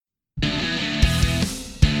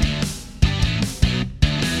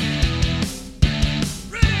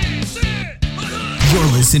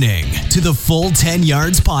listening to the Full 10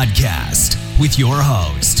 Yards Podcast with your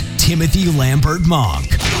host, Timothy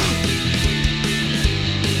Lambert-Monk.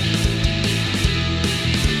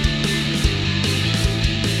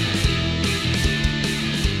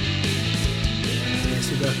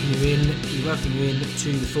 Yes, we welcome you in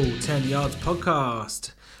to the Full 10 Yards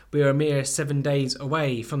Podcast. We are a mere 7 days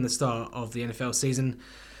away from the start of the NFL season.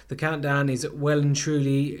 The countdown is well and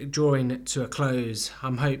truly drawing to a close.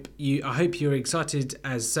 I hope you're excited,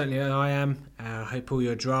 as certainly I am. I hope all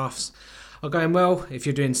your drafts are going well. If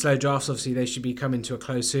you're doing slow drafts, obviously they should be coming to a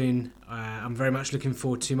close soon. I'm very much looking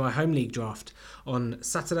forward to my home league draft on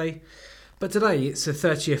Saturday. But today it's the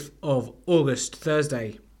 30th of August,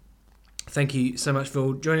 Thursday. Thank you so much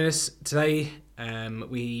for joining us today.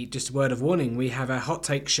 We just a word of warning, we have a hot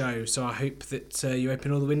take show, so I hope that you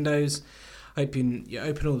open all the windows. I hope you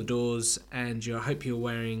open all the doors, and I hope you're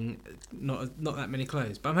wearing not that many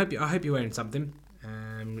clothes, but I hope you're wearing something.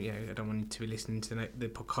 I don't want you to be listening to the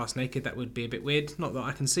podcast naked. That would be a bit weird. Not that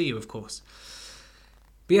I can see you, of course.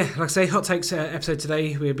 But yeah, like I say, hot takes episode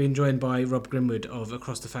today. We're being joined by Rob Grimwood of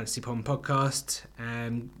Across the Fantasy Pond podcast.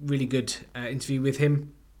 Really good interview with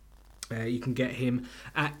him. You can get him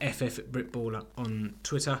at FFBritballer on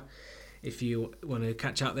Twitter. If you want to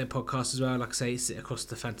catch out their podcast as well, like I say, it's Across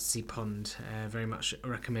the Fantasy Pond. Very much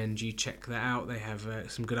recommend you check that out. They have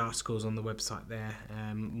some good articles on the website there.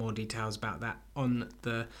 More details about that on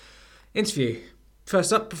the interview.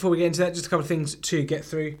 First up, before we get into that, just a couple of things to get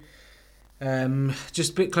through.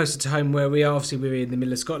 Just a bit closer to home where we are. Obviously, we're in the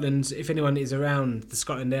middle of Scotland. If anyone is around the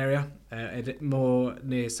Scotland area, more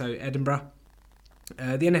near Edinburgh,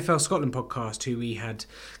 the NFL Scotland podcast, who we had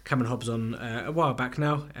Cameron Hobbs on a while back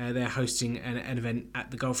now, they're hosting an event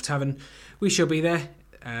at the Golf Tavern. We shall be there.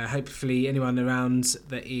 Hopefully anyone around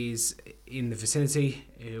that is in the vicinity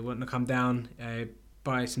want to come down,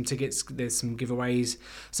 buy some tickets. There's some giveaways,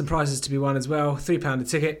 some prizes to be won as well. £3 a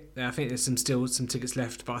ticket. I think there's still some tickets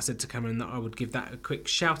left, but I said to Cameron that I would give that a quick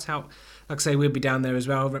shout out. Like I say, we'll be down there as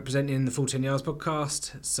well, representing the Full 10 Yards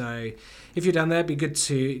podcast. So if you're down there, it'd be good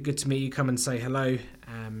to meet you. Come and say hello.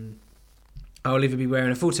 I'll either be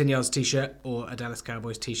wearing a Full 10 Yards t-shirt or a Dallas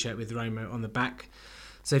Cowboys t-shirt with Romo on the back.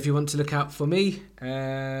 So if you want to look out for me,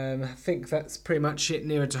 I think that's pretty much it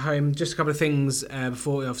nearer to home. Just a couple of things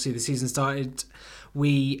before obviously the season started.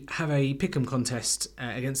 We have a pick'em contest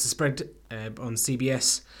against the spread on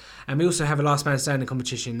CBS. And we also have a Last Man Standing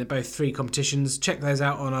competition. They're both free competitions. Check those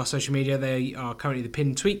out on our social media. They are currently the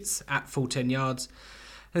pinned tweets at Full 10 Yards.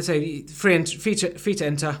 And so free to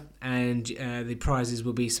enter, and the prizes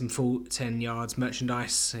will be some Full 10 Yards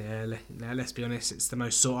merchandise. Now, let's be honest, it's the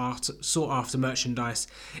most sought after merchandise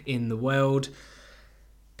in the world.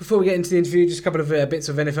 Before we get into the interview, just a couple of bits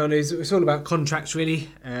of NFL news. It's all about contracts, really.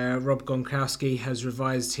 Rob Gronkowski has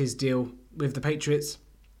revised his deal with the Patriots.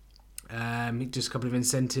 Just a couple of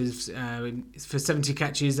incentives for 70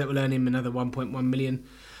 catches that will earn him another $1.1 million.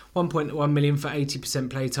 $1.1 million for 80%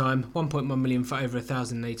 playtime, $1.1 million for over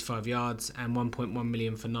 1,085 yards, and $1.1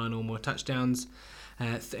 million for 9 or more touchdowns.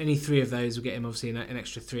 Any three of those will get him obviously an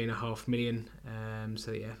extra $3.5 million.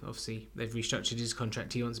 So yeah, obviously they've restructured his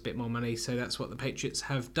contract. He wants a bit more money, so that's what the Patriots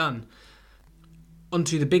have done.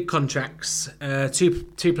 Onto the big contracts.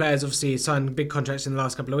 Two players obviously signed big contracts in the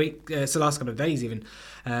last couple of weeks, last couple of days even.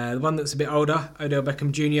 The one that's a bit older, Odell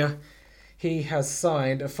Beckham Jr., he has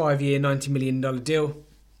signed a 5-year, $90 million deal.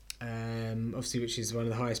 Obviously, which is one of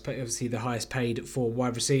the highest, the highest paid for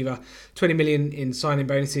wide receiver. $20 million in signing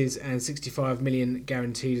bonuses and $65 million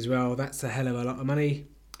guaranteed as well. That's a hell of a lot of money.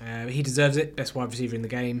 He deserves it. Best wide receiver in the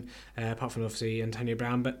game, apart from obviously Antonio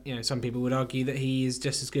Brown. But some people would argue that he is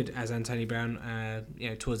just as good as Antonio Brown.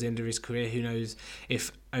 Towards the end of his career, who knows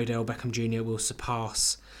if Odell Beckham Jr. will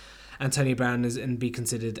surpass Antonio Brown and be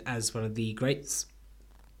considered as one of the greats.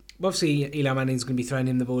 Obviously, Eli Manning's going to be throwing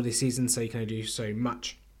him the ball this season, so he can only do so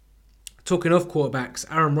much. Talking of quarterbacks,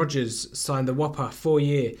 Aaron Rodgers signed the whopper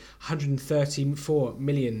 4-year, $134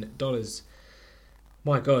 million.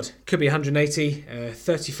 My God, could be 180,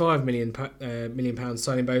 35 million pounds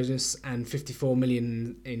signing bonus and 54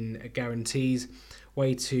 million in guarantees.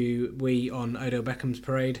 Way too wee on Odell Beckham's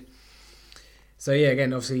parade. So yeah,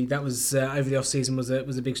 again, obviously that was over the off season was a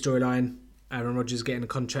big storyline. Aaron Rodgers getting a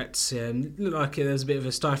contract. Looked like there was a bit of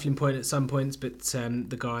a stifling point at some points, but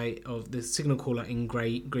the guy of the signal caller in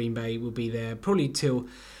Green Bay will be there probably till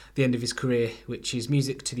the end of his career, which is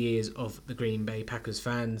music to the ears of the Green Bay Packers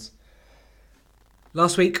fans.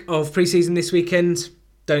 Last week of pre-season this weekend.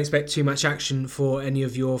 Don't expect too much action for any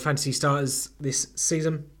of your fantasy starters this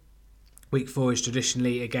season. Week 4 is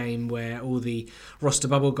traditionally a game where all the roster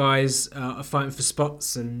bubble guys are fighting for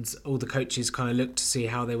spots, and all the coaches kind of look to see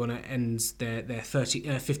how they want to end their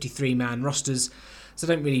 53-man rosters. So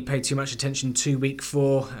I don't really pay too much attention to Week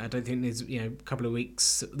 4. I don't think there's a couple of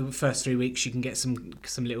weeks. The first 3 weeks you can get some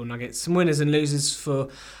little nuggets, some winners and losers for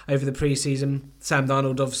over the pre-season. Sam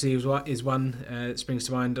Darnold obviously is one that springs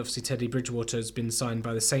to mind. Obviously Teddy Bridgewater has been signed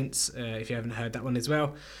by the Saints. If you haven't heard that one as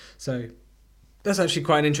well, so. That's actually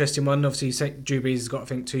quite an interesting one. Obviously, Drew Brees has got, I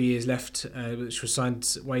think, 2 years left, which was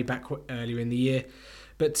signed way back earlier in the year.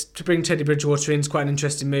 But to bring Teddy Bridgewater in is quite an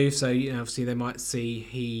interesting move. So, obviously, they might see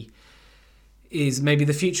he is maybe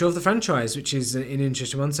the future of the franchise, which is an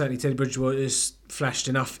interesting one. Certainly, Teddy Bridgewater has flashed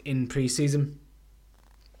enough in pre-season.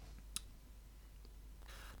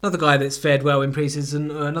 Another guy that's fared well in pre-season,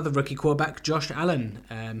 another rookie quarterback, Josh Allen,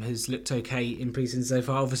 has looked okay in pre-season so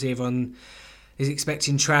far. Obviously, everyone is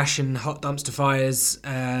expecting trash and hot dumpster fires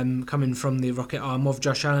coming from the rocket arm of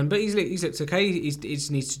Josh Allen, but he's looked okay. He just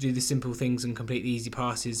needs to do the simple things and complete the easy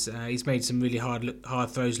passes. He's made some really hard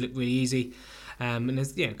throws look really easy, and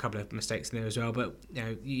there's a couple of mistakes in there as well. But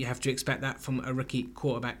you have to expect that from a rookie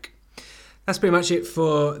quarterback. That's pretty much it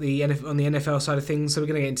for on the NFL side of things. So we're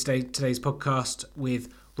going to get into today's podcast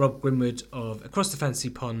with Rob Grimwood of Across the Fantasy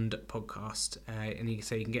Pond podcast, and you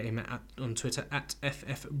can get him on Twitter at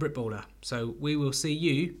FFBritballer. So we will see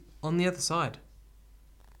you on the other side.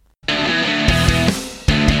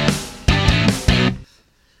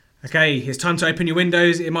 Okay, it's time to open your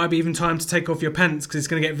windows. It might be even time to take off your pants because it's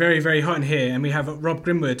going to get very, very hot in here. And we have Rob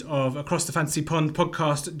Grimwood of Across the Fantasy Pond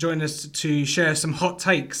podcast join us to share some hot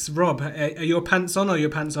takes. Rob, are your pants on or are your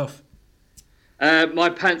pants off? My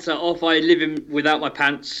pants are off. I live without my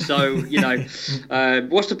pants, so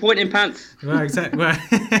what's the point in pants? Well, exactly.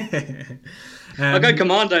 I go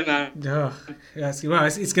commando, man. Oh, yes. Well,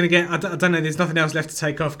 it's going to get. I don't know. There's nothing else left to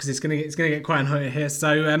take off because it's going to get quite hot here.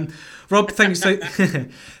 So, Rob, thanks so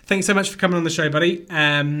much for coming on the show, buddy.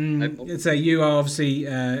 So you are obviously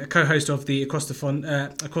a co-host of the Across the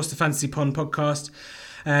Fantasy Pond podcast.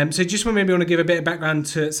 So just maybe want to give a bit of background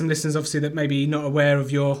to some listeners, obviously, that may be not aware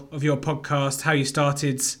of your podcast, how you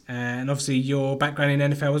started, and obviously your background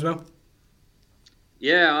in NFL as well.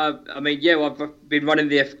 Yeah, I've been running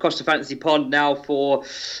the Across the Fantasy Pond now for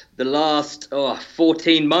the last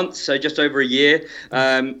 14 months, so just over a year.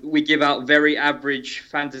 We give out very average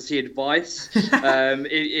fantasy advice. We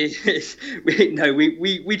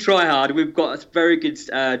try hard. We've got a very good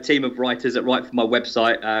team of writers that write for my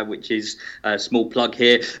website, which is a small plug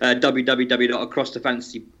here,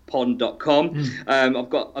 www.acrossthefantasypond.com. I've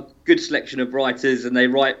got a good selection of writers, and they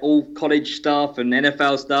write all college stuff and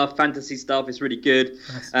NFL stuff, fantasy stuff. It's really good.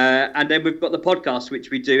 Nice. And then we've got the podcast,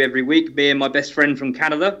 which we do every week, me and my best friend from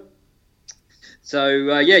Canada.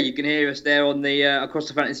 So, you can hear us there on the Across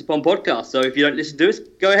the Fantasy Pond podcast. So if you don't listen to us,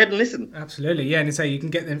 go ahead and listen. Absolutely, yeah. And so you can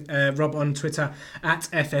get Rob on Twitter at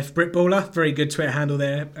FFBritballer. Very good Twitter handle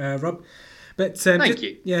there, Rob. But Thank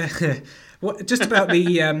you. Yeah. Just about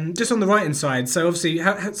the just on the writing side. So obviously,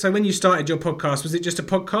 so when you started your podcast, was it just a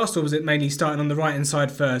podcast, or was it mainly starting on the writing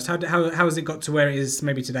side first? How has it got to where it is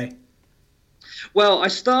maybe today? Well, I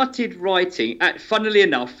started writing. Funnily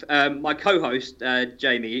enough, my co-host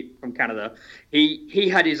Jamie from Canada, he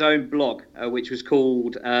had his own blog, which was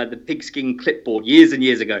called the Pigskin Clipboard years and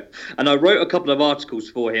years ago, and I wrote a couple of articles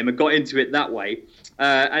for him and got into it that way.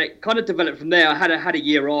 And it kind of developed from there. I had a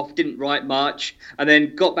year off, didn't write much, and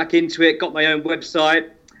then got back into it, got my own website,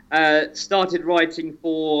 started writing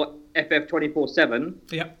for FF24/7.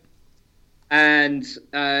 Yep. And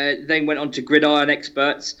then went on to Gridiron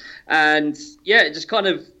Experts, and it just kind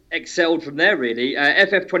of excelled from there, really.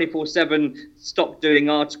 FF24/7 stopped doing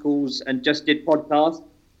articles and just did podcasts.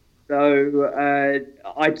 So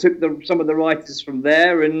I took some of the writers from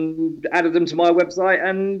there and added them to my website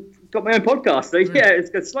and got my own podcast. So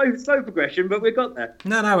it's a slow progression, but we got there.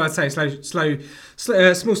 No, I'd say slow,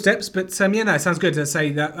 small steps. But it sounds good to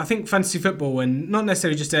say that. I think fantasy football, and not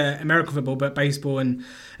necessarily just American football, but baseball and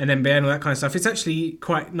NBA and all that kind of stuff, it's actually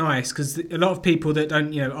quite nice because a lot of people that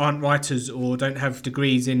aren't writers or don't have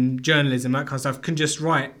degrees in journalism, that kind of stuff, can just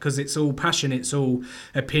write because it's all passion, it's all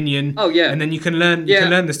opinion. Oh yeah, and then you can learn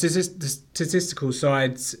the statistical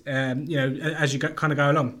sides, as you kind of go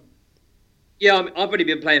along. Yeah, I've only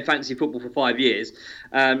been playing fantasy football for 5 years.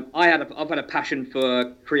 I've had a passion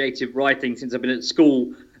for creative writing since I've been at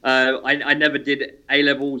school. I never did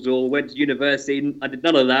A-levels or went to university. I did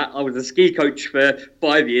none of that. I was a ski coach for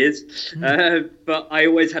 5 years. But I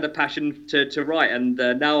always had a passion to write. And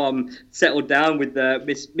now I'm settled down with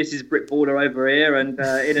Mrs. Britballer over here and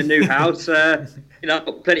in a new house. I've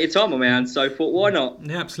got plenty of time on my hands, so I thought, why not?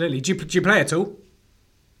 Yeah, absolutely. Do you play at all?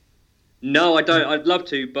 No, I don't. I'd love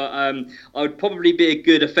to, but I would probably be a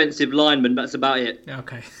good offensive lineman. That's about it.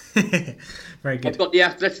 Okay. Very good. I've got the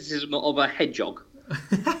athleticism of a hedgehog.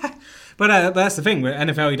 But that's the thing with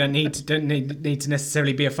NFL. You don't need to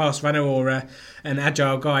necessarily be a fast runner or an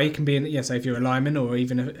agile guy. You can be, say if you're a lineman or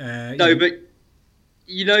even but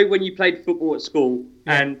when you played football at school,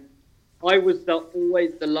 and I was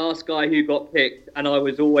always the last guy who got picked, and I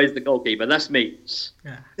was always the goalkeeper. That's me.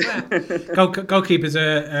 Yeah. Goalkeepers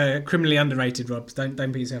are criminally underrated, Rob. Don't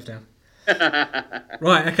put yourself down.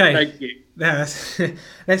 Right, okay. Thank you. Yeah,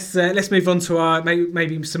 let's move on to our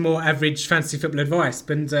maybe some more average fantasy football advice.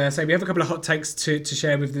 And so we have a couple of hot takes to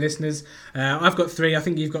share with the listeners. I've got 3. I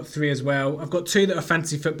think you've got 3 as well. I've got 2 that are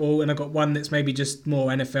fantasy football, and I've got 1 that's maybe just more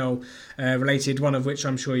NFL related. One of which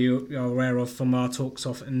I'm sure you're aware of from our talks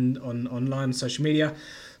off and online social media.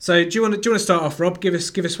 So do you want to start off, Rob? Give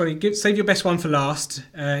us one. Save your best one for last,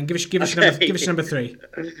 and give us your number 3.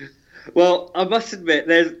 Well, I must admit,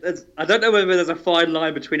 I don't know whether there's a fine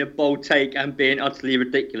line between a bold take and being utterly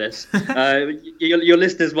ridiculous. Your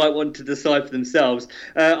listeners might want to decide for themselves.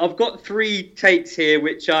 I've got 3 takes here,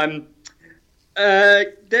 which they're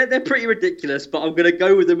pretty ridiculous, but I'm going to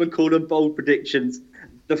go with them and call them bold predictions.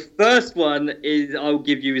 The first one I'll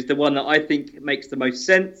give you is the one that I think makes the most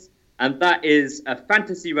sense, and that is a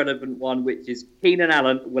fantasy relevant one, which is Keenan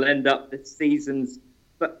Allen will end up this season's.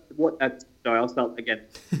 Sorry, I'll start again.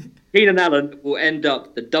 Keenan Allen will end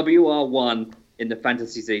up the WR1 in the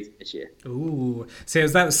fantasy season this year. Ooh. See,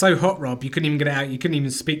 that was so hot, Rob, you couldn't even get it out. You couldn't even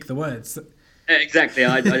speak the words. Exactly.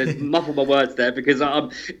 I just muffled my words there because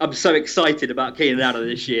I'm so excited about Keenan Allen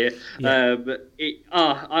this year. Yeah.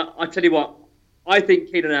 I tell you what, I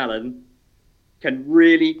think Keenan Allen can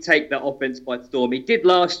really take that offense by storm. He did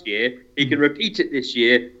last year. He can repeat it this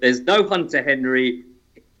year. There's no Hunter Henry.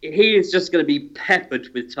 He is just going to be peppered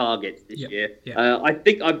with targets this year. Yeah. I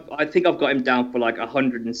think I've got him down for like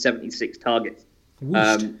 176 targets.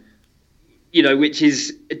 Which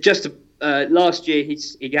is just last year he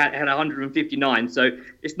had 159. So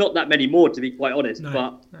it's not that many more, to be quite honest.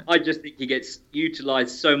 No. I just think he gets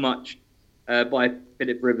utilised so much by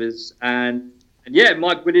Philip Rivers, and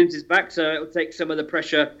Mike Williams is back, so it'll take some of the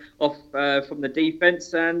pressure off from the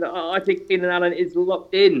defense. And I think Keenan Allen is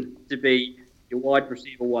locked in to be your wide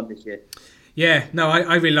receiver 1 this year. Yeah, no,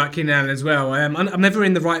 I really like Keenan Allen as well. I'm never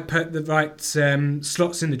in the right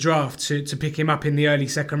slots in the draft to pick him up in the early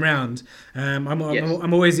second round.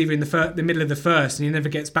 I'm always either in the middle of the first, and he never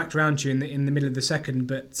gets back around to you in the middle of the second.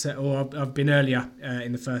 But or I've been earlier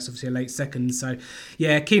in the first, obviously a late second. So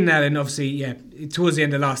yeah, Keenan Allen, obviously, towards the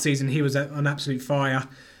end of last season, he was on absolute fire.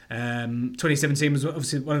 2017 was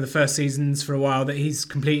obviously one of the first seasons for a while that he's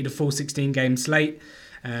completed a full 16 game slate.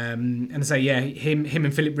 And so him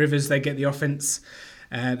and Philip Rivers, they get the offense.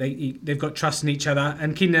 They've got trust in each other,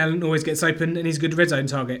 and Keenan Allen always gets open, and he's a good red zone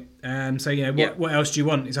target. What else do you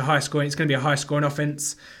want? It's going to be a high scoring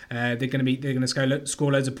offense. They're going to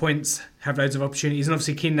score loads of points, have loads of opportunities, and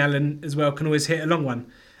obviously Keenan Allen as well can always hit a long one,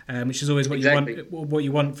 which is always what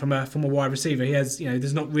you want from a wide receiver. He has,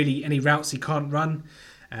 there's not really any routes he can't run.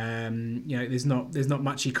 There's not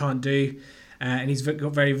much he can't do. And he's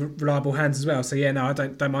got very reliable hands as well. So I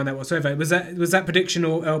don't mind that whatsoever. Was that prediction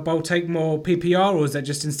or bold take more PPR, or was that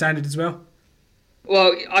just in standard as well?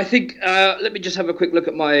 Well, I think let me just have a quick look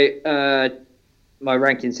at my my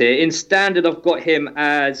rankings here. In standard, I've got him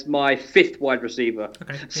as my 5th wide receiver.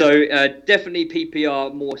 Okay. So definitely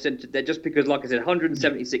PPR more centered there, just because, like I said,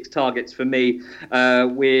 176 targets for me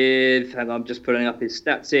I'm just putting up his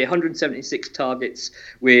stats here, 176 targets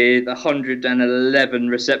with 111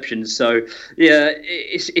 receptions. So,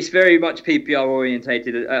 it's very much PPR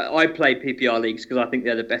orientated. I play PPR leagues because I think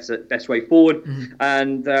they're the best way forward. Mm-hmm.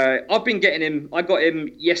 And I've been getting him. I got him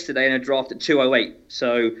yesterday in a draft at 208.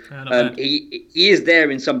 So he is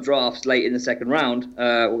there in some drafts late in the second round,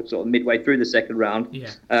 or sort of midway through the second round.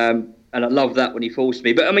 Yeah. And I love that when he falls to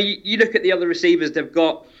me. But I mean, you look at the other receivers they've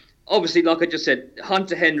got. Obviously, like I just said,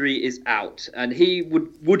 Hunter Henry is out, and he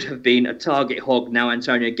would have been a target hog. Now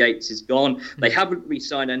Antonio Gates is gone. They haven't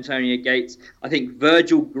re-signed Antonio Gates. I think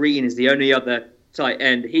Virgil Green is the only other tight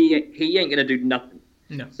end. He ain't going to do nothing.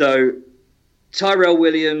 No. So Tyrell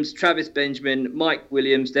Williams, Travis Benjamin, Mike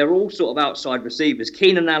Williams, they're all sort of outside receivers.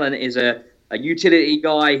 Keenan Allen is a utility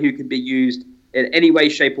guy who can be used in any way,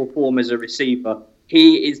 shape or form as a receiver.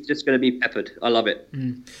 He is just going to be peppered. I love it.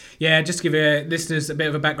 Yeah, just to give listeners a bit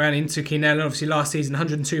of a background into Keenan Allen. Obviously, last season,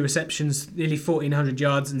 102 receptions, nearly 1,400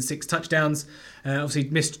 yards and 6 touchdowns. Obviously,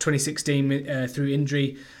 missed 2016 through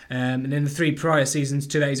injury. And then the 3 prior seasons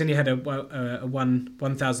to that, he's only had a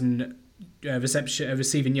 1,000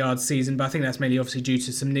 receiving yards season, but I think that's mainly obviously due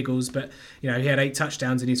to some niggles. But he had 8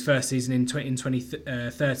 touchdowns in his first season in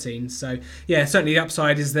 2013. So yeah, certainly the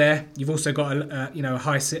upside is there. You've also got a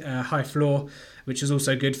high floor, which is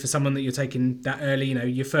also good for someone that you're taking that early.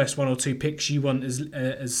 Your first 1 or 2 picks, you want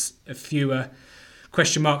as fewer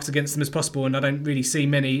question marks against them as possible, and I don't really see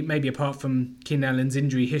many, maybe apart from Keenan Allen's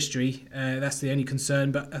injury history. That's the only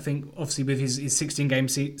concern, but I think obviously with his 16-game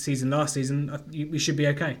season last season, we should be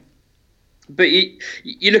okay. But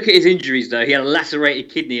you look at his injuries, though. He had a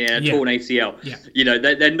lacerated kidney and a torn ACL. Yeah.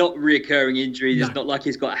 They're not reoccurring injuries. No. It's not like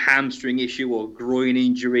he's got a hamstring issue or a groin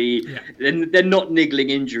injury. Yeah. They're not niggling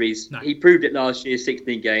injuries. No. He proved it last year,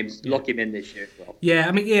 16 games. Yeah. Lock him in this year as well. Yeah,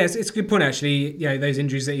 I mean, it's a good point, actually. Those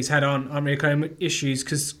injuries that he's had aren't reoccurring issues,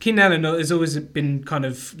 because Keenan Allen has always been kind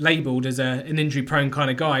of labelled as an injury-prone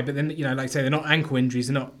kind of guy, but then, like I say, they're not ankle injuries.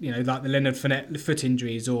 They're not, like the Leonard Fournette foot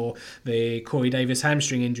injuries or the Corey Davis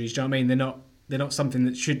hamstring injuries. Do you know what I mean? They're not something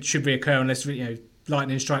that should reoccur unless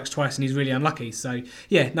lightning strikes twice and he's really unlucky. So I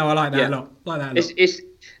like that a lot.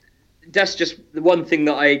 That's just the one thing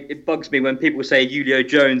that it bugs me when people say Julio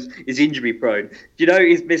Jones is injury prone.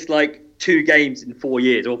 He's missed like 2 games in 4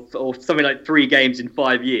 years or something like 3 games in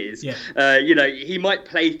 5 years. Yeah. He might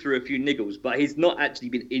play through a few niggles, but he's not actually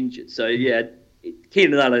been injured. So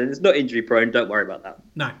Keenan Allen is not injury prone. Don't worry about that.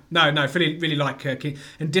 No. Really like Keenan.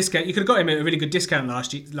 And discount. You could have got him at a really good discount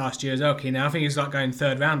last year as well, Keenan. I think he was like going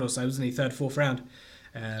 3rd round or so, wasn't he? 3rd, 4th round.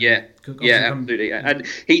 Absolutely. And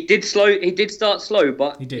he did start slow,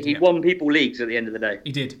 but he won people leagues at the end of the day.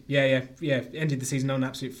 He did. Yeah. Ended the season on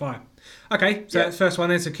absolute fire. Okay, so that's the first one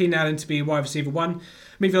then. So Keenan Allen to be wide receiver 1.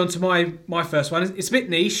 Moving on to my first one. It's a bit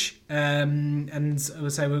niche, and I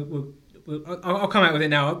would say I'll come out with it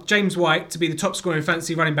now. James White to be the top scoring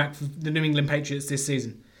fantasy running back for the New England Patriots this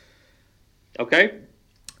season. Okay.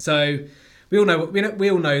 So we all know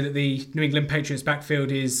that the New England Patriots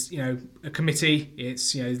backfield is a committee.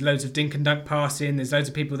 It's there's loads of dink and dunk passing. There's loads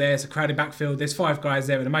of people there. It's a crowded backfield. There's 5 guys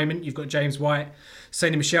there at the moment. You've got James White,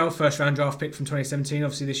 Sony Michel, 1st round draft pick from 2017,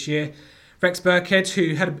 obviously this year. Rex Burkhead,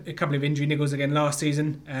 who had a couple of injury niggles again last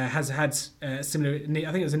season, has had similar. I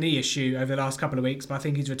think it was a knee issue over the last couple of weeks, but I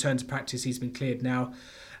think he's returned to practice. He's been cleared now.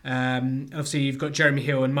 Obviously, you've got Jeremy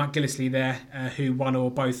Hill and Mike Gillislee there, who one or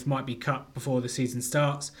both might be cut before the season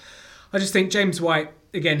starts. I just think James White,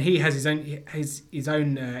 again, he has his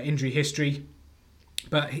own injury history,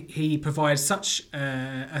 but he provides such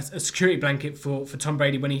a security blanket for Tom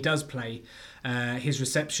Brady when he does play. His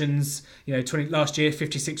receptions, last year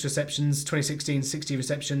 56 receptions, 2016 60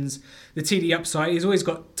 receptions. The TD upside, he's always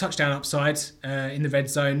got touchdown upside in the red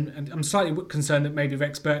zone, and I'm slightly concerned that maybe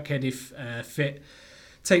Rex Burkhead, if fit,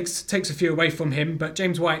 takes a few away from him. But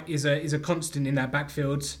James White is a constant in that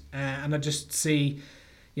backfield, and I just see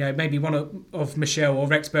maybe one of Michelle or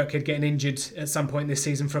Rex Burkhead getting injured at some point this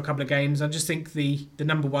season for a couple of games. I just think the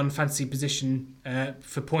number 1 fantasy position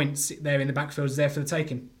for points there in the backfield is there for the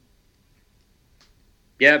taking.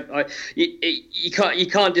 Yeah, you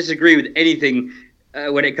can't disagree with anything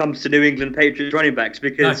when it comes to New England Patriots running backs,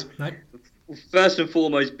 because first and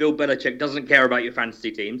foremost, Bill Belichick doesn't care about your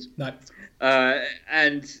fantasy teams. No.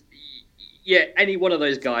 And any one of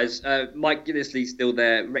those guys, Mike Gillislee's still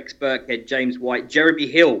there, Rex Burkhead, James White, Jeremy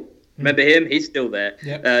Hill. Remember him? He's still there.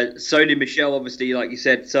 Yep. Sony Michel, obviously, like you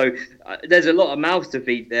said. So there's a lot of mouths to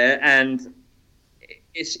feed there, and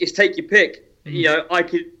it's take your pick. I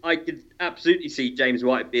could absolutely see James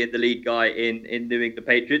White being the lead guy in New England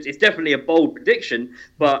Patriots. It's definitely a bold prediction,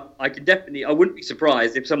 but I wouldn't be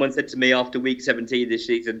surprised if someone said to me after week 17 this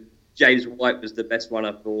season, James White was the best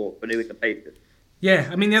runner for New England Patriots. Yeah,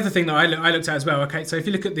 I mean, the other thing that I looked at as well, okay, so if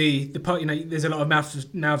you look at the part, there's a lot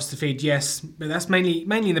of mouths to feed, yes, but that's mainly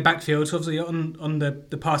in the backfield. So obviously on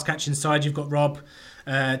the pass catching side, you've got Rob,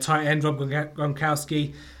 tight end, Rob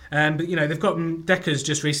Gronkowski. But, they've got Decker's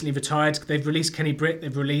just recently retired. They've released Kenny Britt.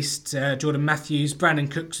 They've released Jordan Matthews. Brandon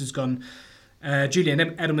Cooks has gone. Julian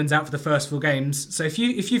Edelman's out for the first 4 games. So if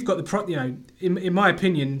you've got in my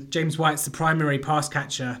opinion, James White's the primary pass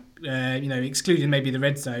catcher, excluding maybe the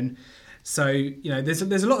red zone. So, there's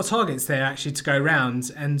a lot of targets there actually to go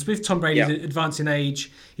around. And with Tom Brady's advancing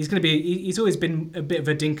age, he's always been a bit of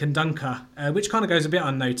a dink and dunker, which kind of goes a bit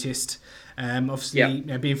unnoticed. Obviously,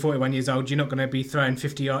 being 41 years old, you're not going to be throwing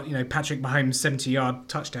 50-yard, Patrick Mahomes 70-yard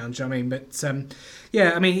touchdowns. Do you know what I mean? But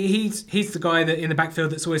he's the guy that in the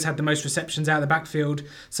backfield that's always had the most receptions out of the backfield.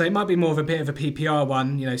 So it might be more of a bit of a PPR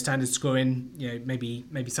one, standard scoring. Maybe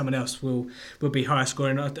someone else will be higher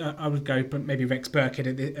scoring. I would go maybe Rex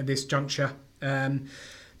Burkhead at this juncture. New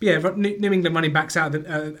England running backs out of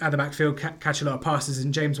the backfield catch a lot of passes,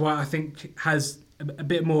 and James White I think has a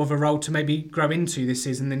bit more of a role to maybe grow into this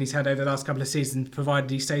season than he's had over the last couple of seasons, provided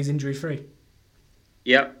he stays injury free.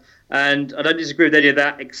 Yeah, and I don't disagree with any of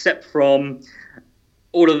that, except from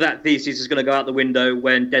all of that thesis is going to go out the window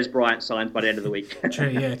when Des Bryant signs by the end of the week. True,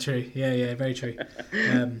 yeah, very true.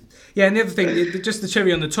 And the other thing, just the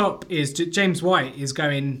cherry on the top, is James White is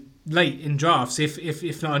going late in drafts.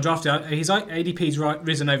 If not undrafted, his ADP's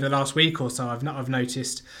risen over the last week or so. I've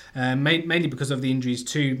noticed, mainly because of the injuries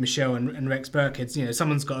to Michelle and Rex Burkhead.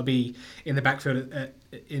 Someone's got to be in the backfield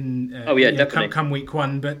definitely come week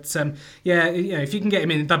one. But if you can get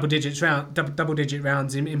him in double digit rounds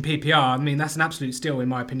in PPR, I mean that's an absolute steal in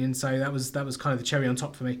my opinion. So that was kind of the cherry on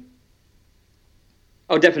top for me.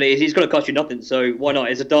 Oh, definitely. He's going to cost you nothing, so why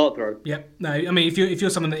not? It's a dart throw. Yep. No, I mean if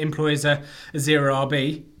you're someone that employs a zero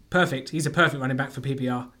RB. Perfect. He's a perfect running back for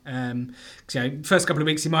PPR. First couple of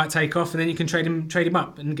weeks he might take off, and then you can trade him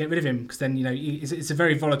up and get rid of him because then it's a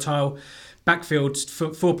very volatile backfield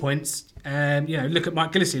for 4 points. Look at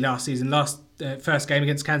Mike Gillislee last season. First game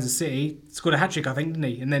against Kansas City, scored a hat trick, I think, didn't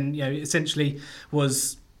he? And then essentially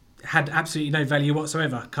had absolutely no value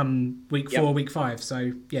whatsoever come week 4, week 5.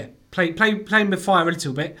 So yeah, playing with fire a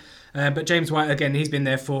little bit. But James White again, he's been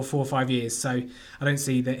there for 4 or 5 years, so I don't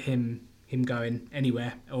see that him going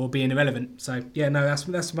anywhere or being irrelevant. So yeah, no, that's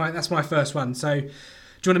my first one. So do you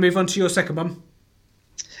want to move on to your second one?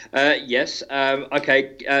 Yes.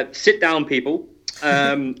 Okay. Sit down, people.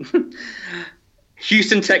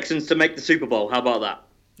 Houston Texans to make the Super Bowl. How about that?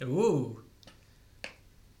 Ooh.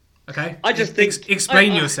 Okay. I just think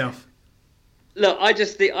explain yourself. Look, I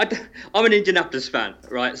just think I'm an Indianapolis fan,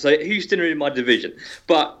 right? So Houston are in my division,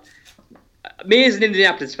 but me as an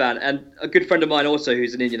Indianapolis fan and a good friend of mine also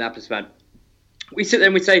who's an Indianapolis fan, we sit there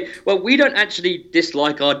and we say, well, we don't actually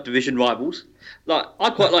dislike our division rivals. Like, I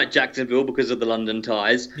quite like Jacksonville because of the London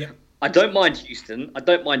ties. Yeah. I don't mind Houston. I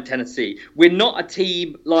don't mind Tennessee. We're not a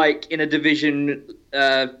team like in a division,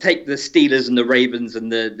 take the Steelers and the Ravens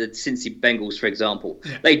and the Cincy Bengals, for example.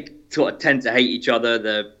 Yeah. They sort of tend to hate each other,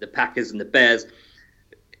 the Packers and the Bears.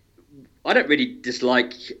 I don't really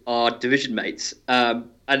dislike our division mates.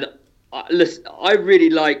 Listen, I really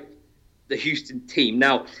like the Houston team.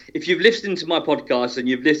 Now, if you've listened to my podcast and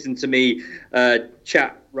you've listened to me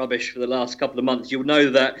chat rubbish for the last couple of months, you'll know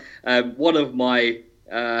that one of my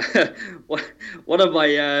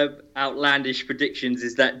outlandish predictions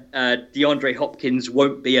is that DeAndre Hopkins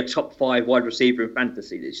won't be a top 5 wide receiver in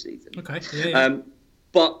fantasy this season. Okay. Yeah.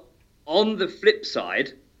 But on the flip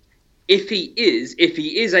side, if he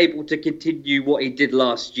is able to continue what he did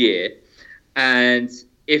last year, and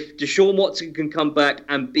if Deshaun Watson can come back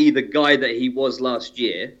and be the guy that he was last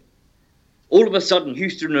year, all of a sudden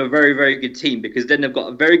Houston are a very, very good team because then they've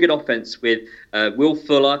got a very good offense with Will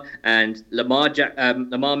Fuller and Lamar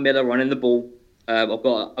Miller running the ball. I've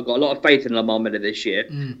got a lot of faith in Lamar Miller this year.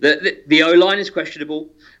 The O-line is questionable,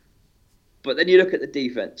 but then you look at the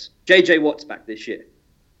defense. J.J. Watt's back this year.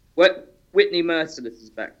 Whitney Merciless is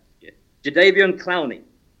back this year. Jadeveon Clowney,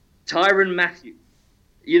 Tyrann Mathieu.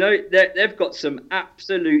 They've got some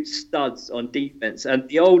absolute studs on defense, and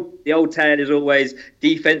the old tale is always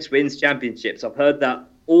defense wins championships. I've heard that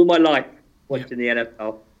all my life watching the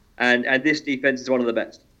NFL, and this defense is one of the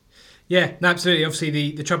best. Yeah, no, absolutely.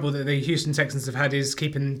 Obviously, the trouble that the Houston Texans have had is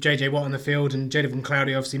keeping J.J. Watt on the field, and Jadeveon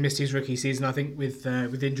Clowney obviously missed his rookie season, I think, with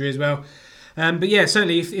injury as well. But yeah,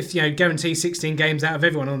 certainly if guarantee 16 games out of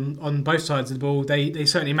everyone on both sides of the ball, they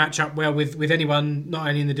certainly match up well with anyone, not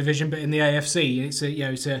only in the division but in the AFC. It's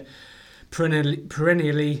a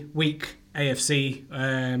perennially weak AFC.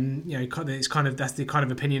 That's the kind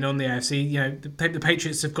of opinion on the AFC. The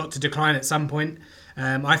Patriots have got to decline at some point.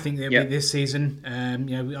 I think they'll be this season. I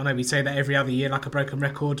know we say that every other year like a broken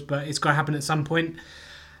record, but it's got to happen at some point.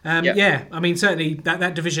 Yeah, I mean certainly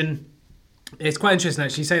that division. It's quite interesting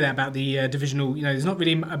actually you say that about the divisional. There's not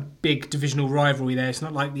really a big divisional rivalry there. It's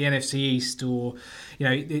not like the NFC East or,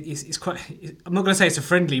 it's quite. I'm not going to say it's a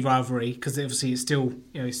friendly rivalry because obviously it's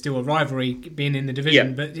still a rivalry being in the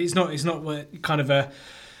division. But it's not kind of a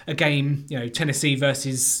game. Tennessee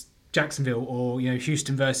versus Jacksonville or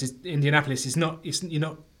Houston versus Indianapolis. You're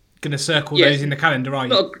not going to circle those in the calendar, are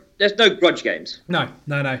you? There's no grudge games. No.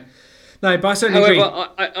 No, but I certainly agree.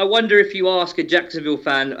 However, I wonder if you ask a Jacksonville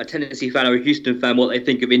fan, a Tennessee fan, or a Houston fan what they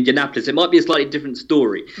think of Indianapolis, it might be a slightly different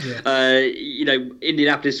story. Yeah.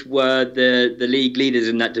 Indianapolis were the league leaders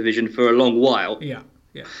in that division for a long while. Yeah.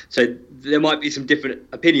 So there might be some different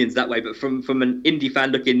opinions that way, but from an Indy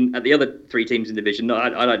fan looking at the other 3 teams in the division, no,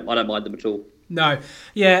 I don't mind them at all. No,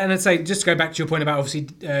 yeah, and I'd say just to go back to your point about obviously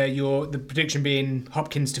the prediction being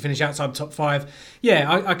Hopkins to finish outside the top 5.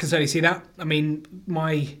 Yeah, I can certainly see that. I mean,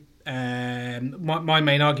 my My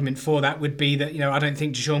main argument for that would be that, I don't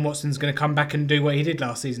think Deshaun Watson's going to come back and do what he did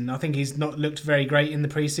last season. I think he's not looked very great in the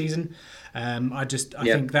preseason. I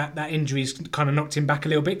think that injury's kind of knocked him back a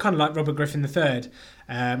little bit, kind of like Robert Griffin III.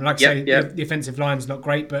 The offensive line's not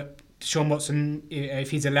great, but Deshaun Watson,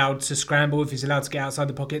 if he's allowed to scramble, if he's allowed to get outside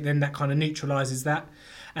the pocket, then that kind of neutralises that.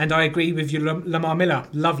 And I agree with you, Lamar Miller.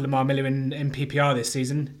 Love Lamar Miller in PPR this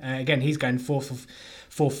season. Again, he's going fourth,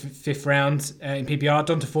 fifth round in PPR.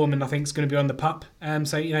 Donta Foreman, I think, is going to be on the pup.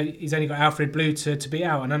 So he's only got Alfred Blue to be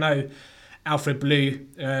out. And I know Alfred Blue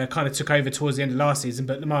kind of took over towards the end of last season,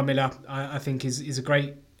 but Lamar Miller, I think, is a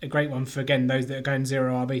great one for, again, those that are going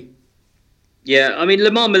zero RB. Yeah, I mean,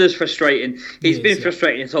 Lamar Miller's frustrating. He's been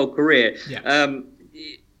frustrating his whole career. Yeah.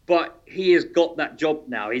 But he has got that job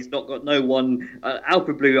now. He's not got no one.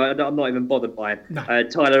 Alfred Blue, I'm not even bothered by him. No.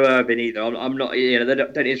 Tyler Irvin either. I'm not. They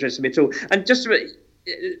don't interest me at all. And just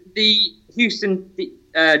the Houston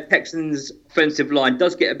Texans offensive line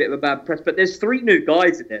does get a bit of a bad press, but there's 3 new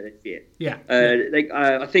guys in there this year. Yeah.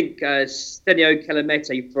 I think Stenio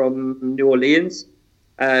Kelemete from New Orleans,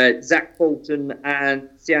 Zach Fulton, and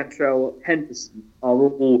Seantrell Henderson are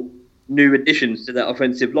all new additions to that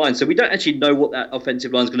offensive line. So we don't actually know what that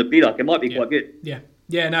offensive line is going to be like. It might be quite good. No,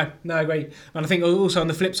 I agree. And I think also on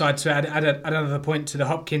the flip side, to add another point to the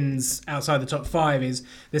Hopkins outside the top 5, is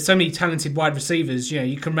there's so many talented wide receivers.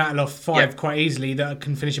 You can rattle off 5 quite easily that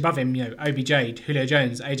can finish above him. OBJ, Julio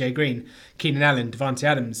Jones, AJ Green, Keenan Allen, Devontae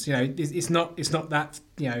Adams. It's not that.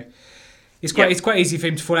 It's quite easy for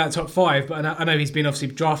him to fall out top 5, but I know he's been obviously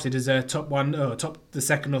drafted as a top 1 or the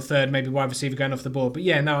second or third, maybe wide receiver going off the board. But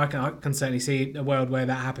I can certainly see a world where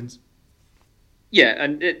that happens. Yeah,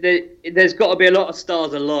 and there's got to be a lot of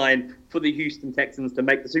stars aligned for the Houston Texans to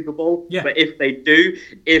make the Super Bowl. Yeah. But if they do,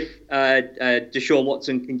 if Deshaun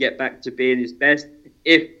Watson can get back to being his best,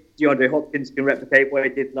 if DeAndre Hopkins can replicate what he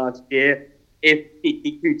did last year, if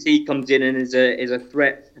QT comes in and is a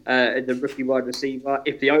threat, the rookie wide receiver,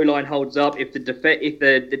 if the O-line holds up, if the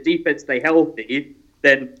defense stay healthy,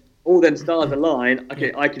 then all them stars align.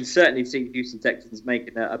 I can certainly see the Houston Texans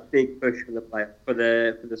making a big push for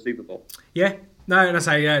the Super Bowl. Yeah. No, and I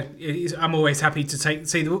say, I'm always happy to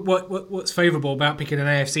see what's favourable about picking an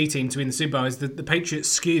AFC team to win the Super Bowl is that the Patriots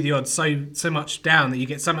skew the odds so much down that you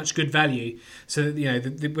get so much good value. So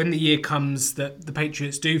that, when the year comes that the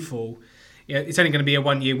Patriots do fall, it's only going to be a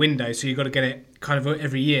 1-year window, so you've got to get it kind of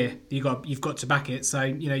every year. You've got to back it. So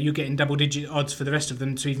you're getting double-digit odds for the rest of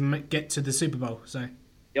them to even get to the Super Bowl. So.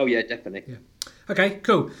 Oh yeah, definitely. Yeah. Okay,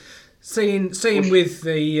 cool. Seeing with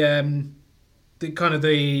the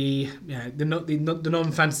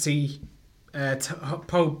non-fantasy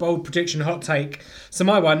bold prediction hot take. So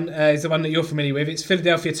my one is the one that you're familiar with. It's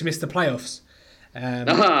Philadelphia to miss the playoffs.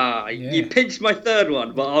 You pinched my third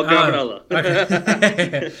one, but I'll go another.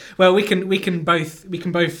 Okay. Well, we can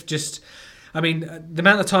both just. I mean, the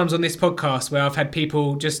amount of times on this podcast where I've had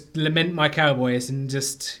people just lament my Cowboys and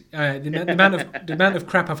just the amount of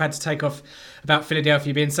crap I've had to take off about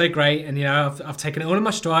Philadelphia being so great, and I've taken it all in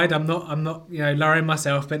my stride. I'm not lowering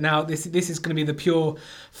myself, but now this is going to be the pure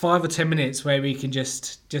 5 or 10 minutes where we can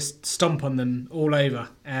just stomp on them all over.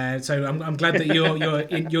 So I'm glad that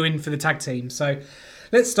you're in for the tag team. So.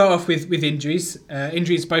 Let's start off with injuries.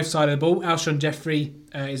 Injuries both sides of the ball. Alshon Jeffrey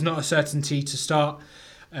is not a certainty to start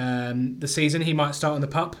the season. He might start on the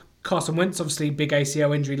pup. Carson Wentz, obviously big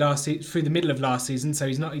ACL injury through the middle of last season, so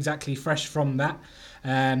he's not exactly fresh from that.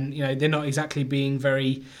 They're not exactly being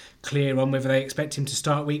very clear on whether they expect him to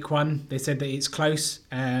start week 1. They said that it's close.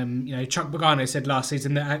 Chuck Pagano said last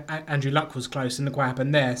season that Andrew Luck was close, and look what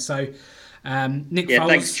happened there. So Nick Foles.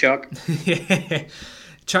 Thanks, Chuck.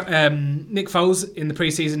 Nick Foles in the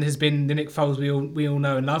preseason has been the Nick Foles we all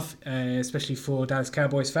know and love, especially for Dallas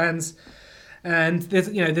Cowboys fans. And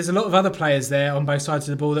there's a lot of other players there on both sides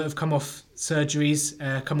of the ball that have come off surgeries,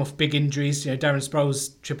 come off big injuries. Darren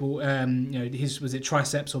Sproles his was it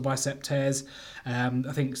triceps or bicep tears.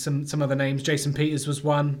 I think some other names. Jason Peters was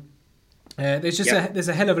one. There's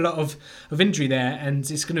a hell of a lot of injury there, and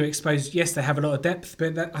it's going to expose. Yes, they have a lot of depth,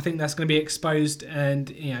 but I think that's going to be exposed.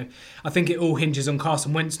 And I think it all hinges on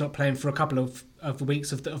Carson Wentz not playing for a couple of the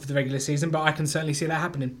weeks of the regular season. But I can certainly see that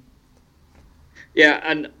happening. Yeah,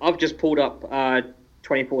 and I've just pulled up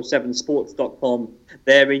 247sports.com,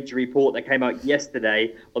 their injury report that came out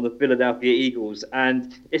yesterday on the Philadelphia Eagles.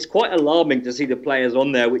 And it's quite alarming to see the players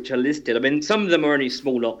on there which are listed. I mean, some of them are only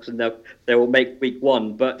small knocks and they will make week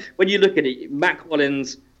 1. But when you look at it, Mac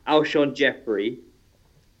Hollins, Alshon Jeffrey,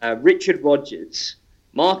 Richard Rodgers,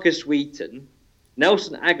 Marcus Wheaton,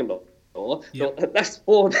 Nelson Aguilar, that's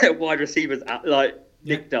 4 of their wide receivers out,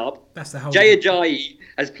 nicked up. That's the whole. Jay Ajayi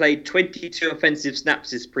has played 22 offensive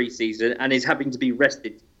snaps this preseason and is having to be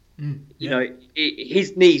rested. You know,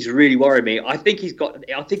 his knees really worry me. I think he's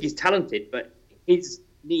talented, but his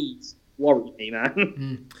knees worry me,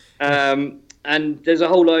 man. And there's a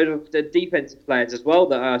whole load of the defensive players as well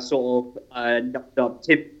that are sort of knocked up.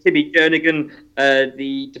 Timmy Jernigan,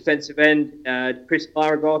 the defensive end, Chris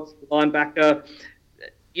Maragot, the linebacker.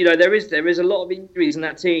 You know, there is a lot of injuries in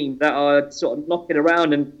that team that are sort of knocking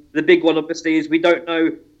around, and the big one obviously is we don't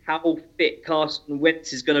know how fit Carson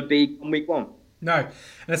Wentz is going to be on week 1. No, and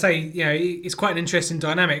I say, you know, it's quite an interesting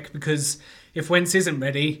dynamic because if Wentz isn't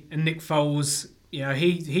ready and Nick Foles, you know,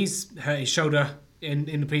 he's hurt his shoulder in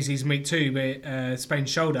the preseason week 2, but sprained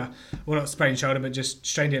shoulder, well, not sprained shoulder, but just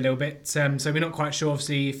strained it a little bit. So we're not quite sure,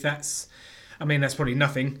 obviously, if that's. I mean, that's probably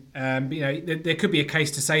nothing. But, you know, there could be a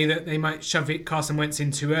case to say that they might shove Carson Wentz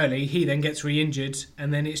in too early. He then gets re-injured,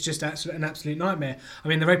 and then it's just an absolute nightmare. I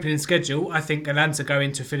mean, their opening schedule, I think Atlanta go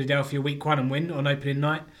into Philadelphia week 1 and win on opening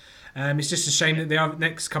night. It's just a shame that the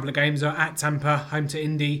next couple of games are at Tampa, home to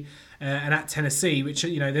Indy, and at Tennessee, which,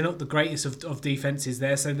 you know, they're not the greatest of defenses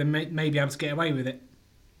there, so they may be able to get away with it.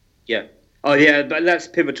 Yeah. Oh, yeah, but that's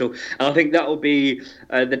pivotal. And I think that will be,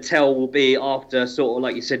 the tell will be after, sort of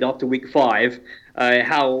like you said, after week 5,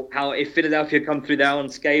 how if Philadelphia come through there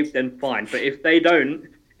unscathed, then fine. But if they don't,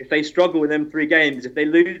 if they struggle with them 3 games, if they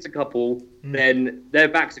lose a couple, then their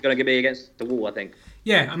backs are going to be against the wall, I think.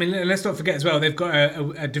 Yeah, I mean, let's not forget as well, they've got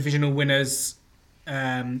a divisional winners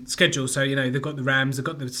schedule. So, you know, they've got the Rams, they've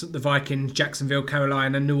got the Vikings, Jacksonville,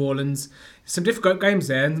 Carolina, New Orleans. Some difficult games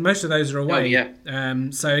there, and most of those are away. Oh, yeah.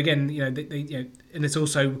 So, again, you know, you know, and it's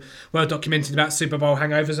also well documented about Super Bowl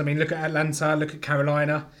hangovers. I mean, look at Atlanta, look at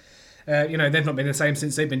Carolina. You know, they've not been the same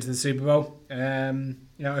since they've been to the Super Bowl. You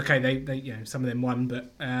know, okay, they you know, some of them won,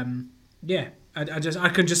 but yeah, I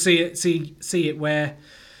can just see it where.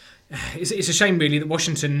 It's a shame, really, that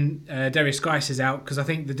Washington, Darius Geis is out, because I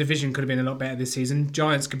think the division could have been a lot better this season.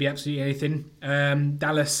 Giants could be absolutely anything.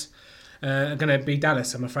 Dallas are going to be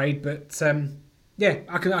Dallas, I'm afraid. But yeah,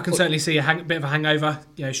 I can certainly see a bit of a hangover.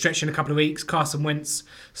 You know, stretching a couple of weeks. Carson Wentz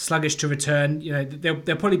sluggish to return. You know, there'll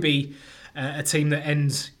probably be a team that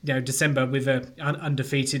ends, you know, December with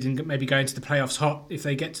undefeated and maybe going to the playoffs hot if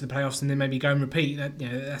they get to the playoffs, and then maybe go and repeat. You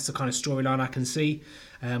know, that's the kind of storyline I can see.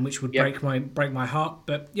 Which would break my heart.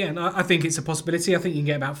 But yeah, no, I think it's a possibility. I think you can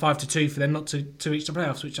get about 5-2 for them not to reach the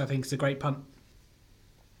playoffs, which I think is a great punt.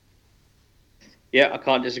 Yeah, I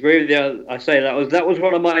can't disagree with you. I say that was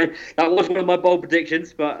one of my bold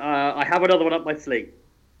predictions, but I have another one up my sleeve.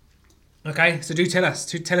 Okay, so tell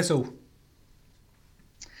us all.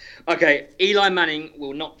 Okay, Eli Manning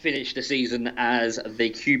will not finish the season as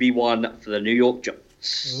the QB1 for the New York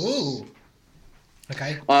Giants. Ooh.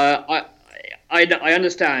 Okay. I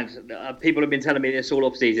understand. People have been telling me this all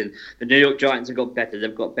off season. The New York Giants have got better.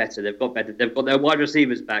 They've got their wide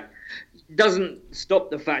receivers back. Doesn't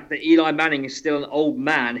stop the fact that Eli Manning is still an old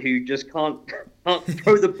man who just can't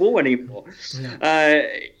throw the ball anymore. Yeah.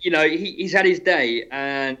 You know, he's had his day,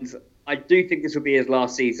 and I do think this will be his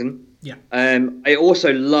last season. Yeah. I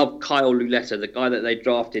also love Kyle Luletta, the guy that they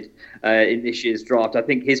drafted in this year's draft. I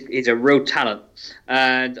think he's a real talent.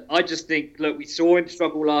 And I just think, look, we saw him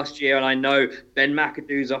struggle last year, and I know Ben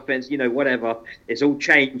McAdoo's offense, you know, whatever, it's all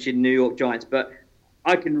changed in New York Giants. But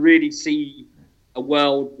I can really see a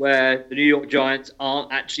world where the New York Giants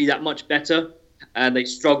aren't actually that much better, and they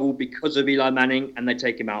struggle because of Eli Manning, and they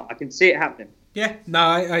take him out. I can see it happening. Yeah,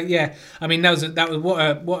 no, yeah. I mean, that was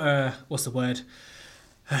what's the word?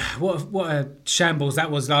 What a shambles that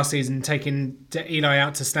was last season, taking Eli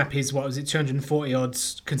out to snap his 240 odd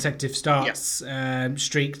consecutive starts,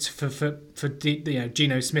 streaked for you know,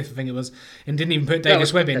 Geno Smith, I think it was, and didn't even put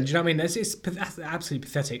Davis Webb in. Do you know what I mean? That's absolutely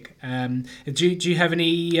pathetic. Do you have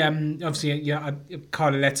any? Obviously, yeah,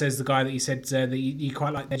 Kyle Luletta is the guy that you said that you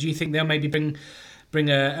quite like. Do you think they'll maybe bring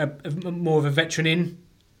a more of a veteran in?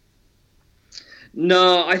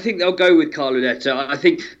 No, I think they'll go with Kyle Luletta. I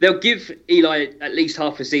think they'll give Eli at least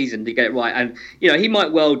half a season to get it right. And, you know, he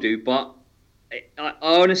might well do, but I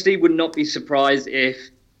honestly would not be surprised if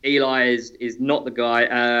Eli is not the guy.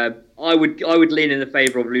 I would lean in the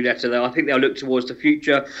favour of Luletta, though. I think they'll look towards the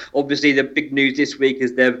future. Obviously, the big news this week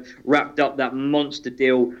is they've wrapped up that monster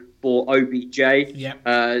deal for OBJ.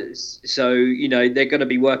 Yeah. So, you know, they're going to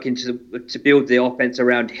be working to build the offense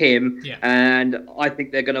around him. Yeah. And I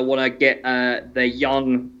think they're going to want to get their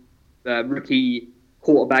young rookie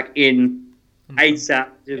quarterback in ASAP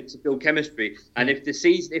to build chemistry. And if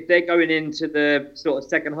they're going into the sort of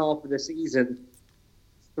second half of the season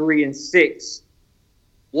 3-6,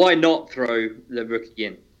 why not throw the rookie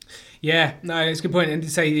in? Yeah, no, it's a good point. And to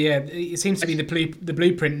say, yeah, it seems to be the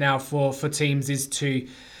blueprint now for teams is to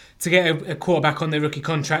get a quarterback on their rookie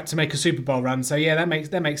contract to make a Super Bowl run. So yeah, that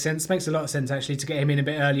makes sense. Makes a lot of sense actually to get him in a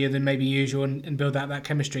bit earlier than maybe usual and build out that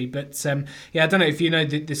chemistry. But yeah, I don't know if you know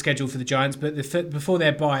the schedule for the Giants, but before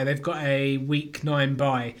their bye, they've got a Week 9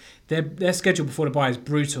 bye. Their schedule before the bye is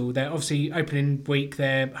brutal. They're obviously opening week.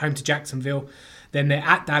 They're home to Jacksonville, then they're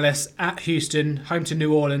at Dallas, at Houston, home to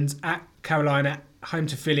New Orleans, at Carolina, home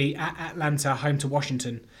to Philly, at Atlanta, home to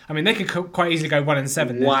Washington. I mean, they could quite easily go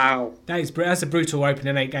 1-7. Wow, that's a brutal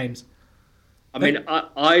opening 8 games. I mean,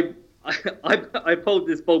 I pulled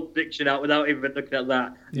this bold prediction out without even looking at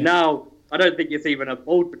that. Yeah. Now I don't think it's even a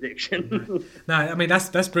bold prediction. No, I mean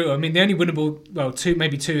that's brutal. I mean, the only winnable,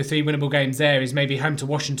 maybe 2 or 3 winnable games there is maybe home to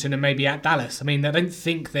Washington and maybe at Dallas. I mean, I don't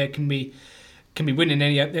think there can be winning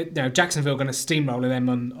any. Jacksonville are going to steamroller them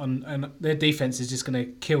on their defense is just going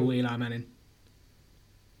to kill Eli Manning.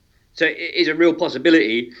 So it is a real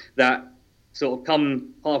possibility that sort of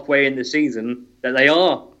come halfway in the season that they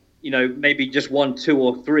are, maybe just 1, 2,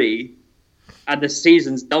 or 3, and the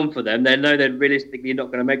season's done for them. They know they're realistically not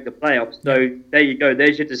going to make the playoffs. So there you go.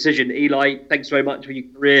 There's your decision, Eli. Thanks very much for your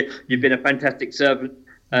career. You've been a fantastic servant.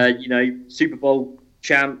 Super Bowl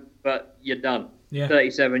champ, but you're done. Yeah.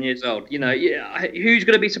 37 years old. Who's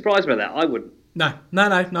going to be surprised by that? I wouldn't. No.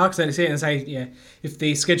 I can certainly see it and say, yeah, if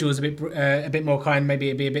the schedule was a bit more kind, maybe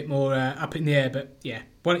it'd be a bit more up in the air. But yeah,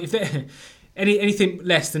 if they anything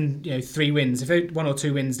less than 3 wins, if they're 1 or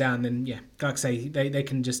 2 wins down, then yeah, like I say, they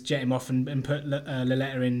can just jet him off and put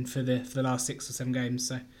Laletta in for the last 6 or 7 games.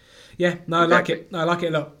 So yeah, no, exactly. I like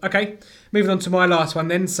it a lot. Okay, moving on to my last one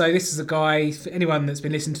then. So this is a guy, for anyone that's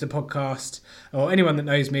been listening to the podcast or anyone that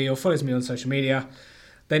knows me or follows me on social media,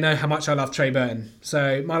 they know how much I love Trey Burton.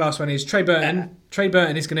 So my last one is Trey Burton. Yeah. Trey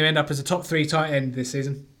Burton is going to end up as a top 3 tight end this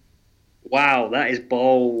season. Wow, that is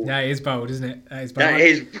bold. That is bold, isn't it? That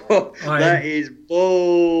is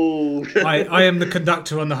bold. I am the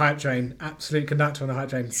conductor on the hype train. Absolute conductor on the hype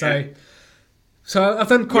train. So I've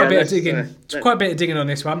done quite a bit of digging. Quite a bit of digging on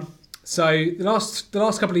this one. So the last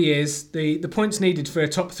couple of years, the points needed for a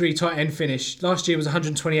top 3 tight end finish last year was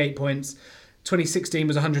 128 points. 2016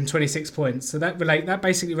 was 126 points. So that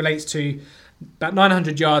basically relates to about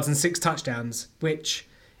 900 yards and 6 touchdowns, which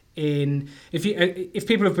if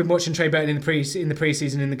people have been watching Trey Burton in the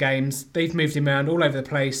preseason in the games, they've moved him around all over the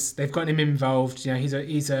place. They've gotten him involved. He's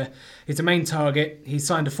a main target. He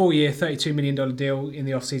signed a 4-year, $32 million deal in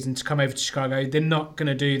the offseason to come over to Chicago. They're not going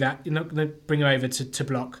to do that. You're not going to bring him over to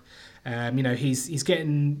block. He's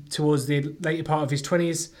getting towards the later part of his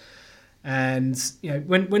 20s. And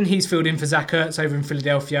when he's filled in for Zach Ertz over in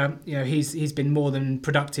Philadelphia, he's been more than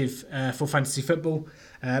productive for fantasy football.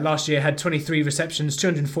 Last year had 23 receptions,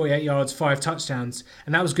 248 yards, 5 touchdowns,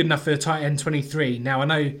 and that was good enough for the tight end 23. Now I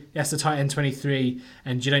know that's the tight end 23,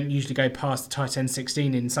 and you don't usually go past the tight end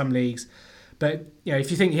 16 in some leagues. But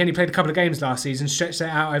if you think he only played a couple of games last season, stretch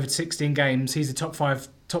that out over 16 games, he's a top five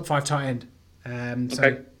tight end.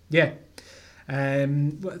 Okay. Yeah.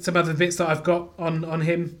 Some other bits that I've got on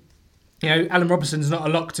him. Allen Robinson's not a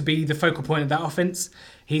lock to be the focal point of that offense.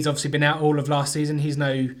 He's obviously been out all of last season. He's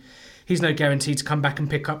no guarantee to come back and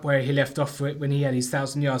pick up where he left off when he had his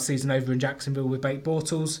 1,000-yard season over in Jacksonville with Blake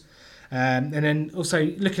Bortles. And then also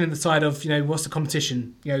looking at the side of, what's the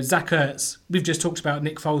competition? Zach Ertz. We've just talked about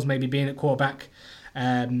Nick Foles maybe being at quarterback,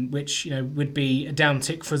 which would be a down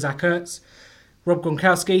tick for Zach Ertz. Rob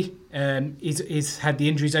Gronkowski, he's had the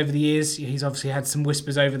injuries over the years. He's obviously had some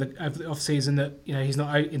whispers over the off-season that he's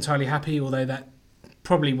not entirely happy, although that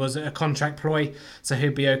probably was a contract ploy, so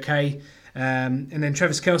he'll be okay. And then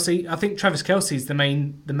Travis Kelce. I think Travis Kelce is the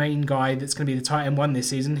main guy that's going to be the tight end 1 this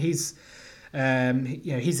season. He's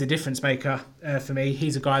the difference maker for me.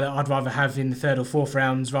 He's a guy that I'd rather have in the 3rd or 4th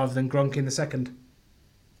rounds rather than Gronk in the 2nd.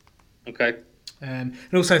 Okay. And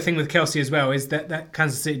also the thing with Kelce as well is that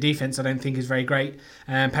Kansas City defense I don't think is very great.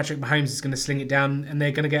 Patrick Mahomes is going to sling it down and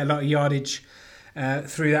they're going to get a lot of yardage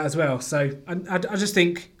through that as well. So I just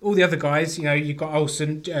think all the other guys, you've got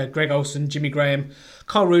Olsen, Greg Olsen, Jimmy Graham,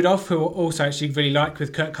 Kyle Rudolph, who I also actually really like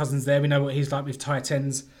with Kirk Cousins there. We know what he's like with tight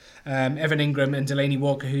ends. Evan Ingram and Delaney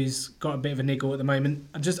Walker, who's got a bit of a niggle at the moment.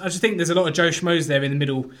 I just think there's a lot of Joe Schmoes there in the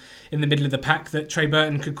middle of the pack that Trey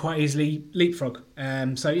Burton could quite easily leapfrog.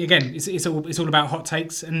 So again, it's all about hot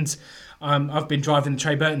takes, and I've been driving the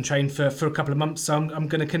Trey Burton train for a couple of months, so I'm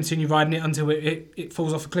going to continue riding it until it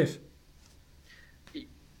falls off a cliff.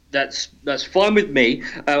 That's fine with me.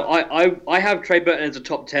 I have Trey Burton as a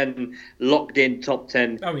top 10, locked in top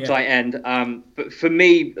 10 tight end. But for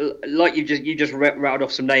me, like you just rattled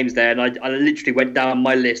off some names there, and I literally went down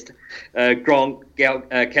my list. Gronk,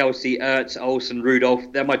 Kelsey, Ertz, Olsen,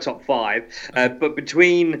 Rudolph. They're my top 5. But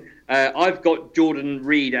between I've got Jordan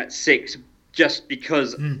Reed at 6. Just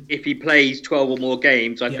because if he plays 12 or more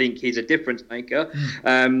games, I think he's a difference maker.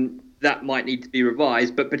 That might need to be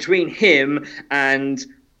revised. But between him and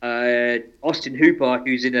Austin Hooper,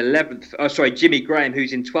 who's in 11th, Jimmy Graham,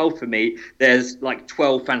 who's in 12th for me, there's like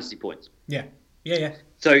 12 fantasy points. Yeah.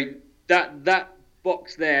 So that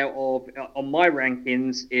box there of on my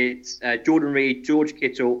rankings, it's Jordan Reed, George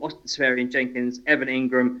Kittle, Austin Seferian-Jenkins, Evan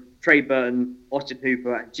Ingram, Trey Burton, Austin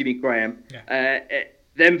Hooper, and Jimmy Graham.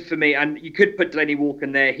 Them for me, and you could put Delaney Walker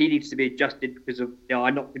in there. He needs to be adjusted because of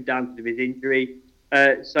I knocked him down because of his injury.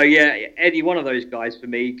 So any one of those guys for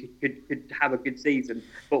me could have a good season.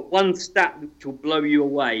 But one stat which will blow you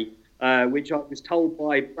away, which I was told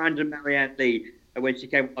by Brandon Marianne Lee when she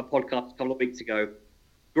came on my podcast a couple of weeks ago.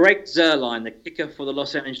 Greg Zuerlein, the kicker for the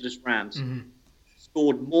Los Angeles Rams,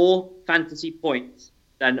 scored more fantasy points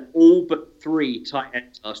than all but 3 tight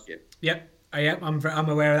ends last year. Yep. Yeah, I'm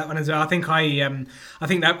aware of that one as well. I think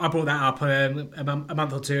that I brought that up a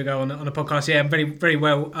month or 2 ago on a podcast. Yeah, very very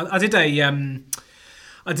well. I did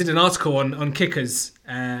an article on kickers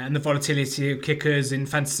and the volatility of kickers in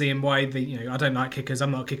fantasy and why I don't like kickers.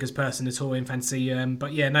 I'm not a kickers person at all in fantasy.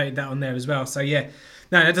 But yeah, noted that on there as well. So yeah.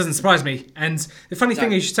 No, that doesn't surprise me. And the funny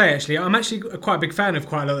thing you should say, actually, I'm actually quite a big fan of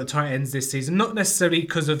quite a lot of the tight ends this season. Not necessarily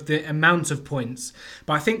because of the amount of points,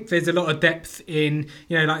 but I think there's a lot of depth in,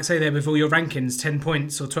 like say there with all your rankings, 10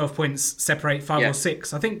 points or 12 points separate 5 or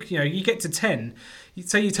 6. I think, you get to 10.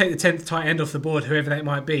 Say you take the 10th tight end off the board, whoever that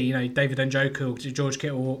might be, David Njoku or George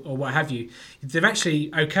Kittle or what have you. They're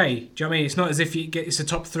actually okay. Do you know what I mean? It's not as if it's a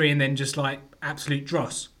top 3 and then just like absolute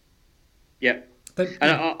dross. Yeah.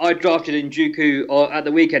 I drafted Njoku at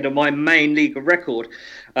the weekend on my main league of record.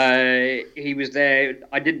 He was there.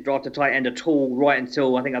 I didn't draft a tight end at all right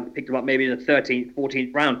until I think I picked him up maybe in the 13th,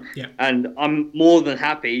 14th round. Yeah. And I'm more than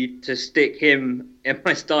happy to stick him in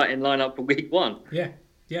my starting lineup for week 1.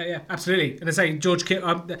 Yeah, absolutely. And I say George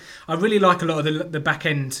Kittle, I really like a lot of the back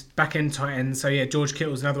end tight ends. So yeah, George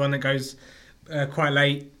Kittle's another one that goes quite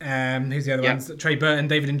late. Who's the other ones? Trey Burton,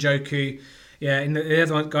 David Njoku. Yeah, and the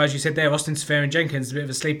other one, guys you said there, Austin Seferian-Jenkins, a bit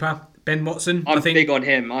of a sleeper. Ben Watson. I'm big on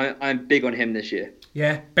him. I'm big on him this year.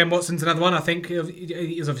 Yeah, Ben Watson's another one. I think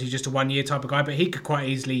he's obviously just a 1-year type of guy, but he could quite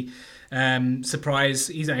easily surprise.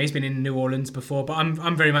 He's been in New Orleans before, but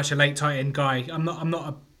I'm very much a late tight end guy. I'm not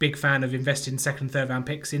a big fan of investing 2nd and 3rd round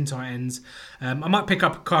picks in tight ends. I might pick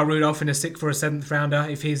up Kyle Rudolph in a 6th or a 7th rounder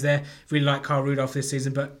if he's there. Really like Kyle Rudolph this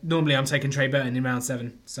season, but normally I'm taking Trey Burton in round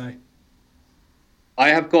 7. So I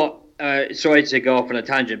have got. Sorry to go off on a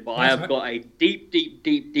tangent, but I have got a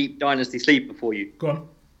deep dynasty sleeper for you. Go on.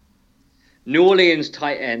 New Orleans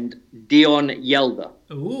tight end Dion Yelder.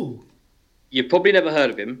 Ooh. You've probably never heard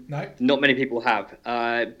of him. No. Not many people have.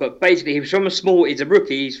 But basically, he was from he's a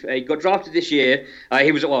rookie. He got drafted this year.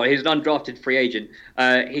 He was an undrafted free agent.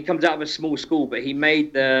 He comes out of a small school, but he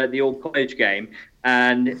made the all-college game.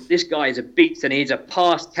 And this guy is a beast, and he's a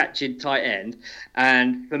pass-catching tight end.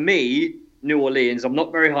 And for me, New Orleans, I'm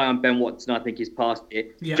not very high on Ben Watson. I think he's past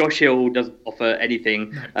it. Yeah. Josh Hill doesn't offer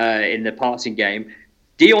anything in the passing game.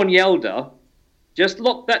 Dion Yelder, just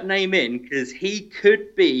lock that name in because he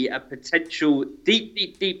could be a potential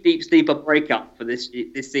deep sleeper breakup for this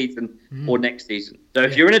season or next season. So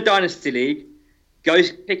if you're in a dynasty league, go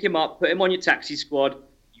pick him up, put him on your taxi squad.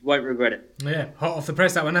 You won't regret it. Yeah, hot off the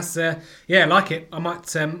press that one. That's I like it. I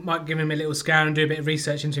might give him a little scour and do a bit of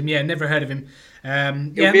research into him. Yeah, never heard of him.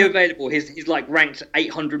 He'll be available. He's like ranked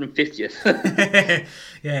 850th.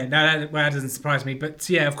 That doesn't surprise me. But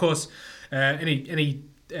yeah, of course, any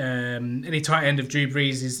tight end of Drew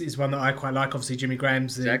Brees is one that I quite like. Obviously, Jimmy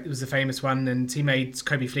Graham's was the famous one, and he made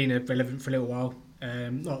Coby Fleener relevant for a little while.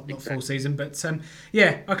 Not full season, but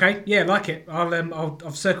like it.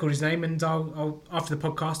 I've circled his name, and I'll after the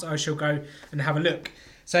podcast I shall go and have a look.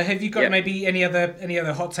 So have you got maybe any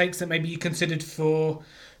other hot takes that maybe you considered for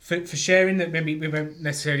sharing that maybe we won't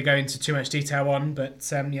necessarily go into too much detail on,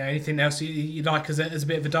 but anything else you like as a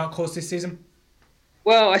bit of a dark horse this season?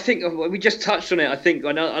 Well, I think we just touched on it. I think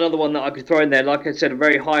another one that I could throw in there, like I said,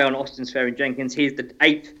 very high on Austin Seferian-Jenkins. He's the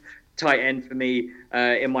 8th tight end for me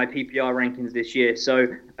in my PPR rankings this year. So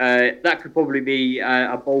that could probably be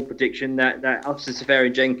a bold prediction that Austin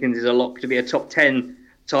Seferian-Jenkins is a lock to be a top 10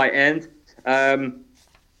 tight end.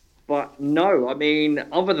 But But no, I mean,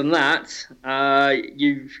 other than that,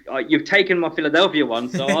 you've taken my Philadelphia one,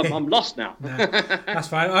 so I'm lost now. No, that's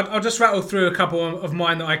fine. I'll just rattle through a couple of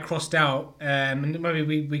mine that I crossed out, and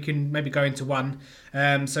maybe we can maybe go into one.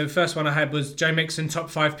 So first one I had was Joe Mixon, top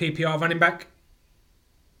 5 PPR running back.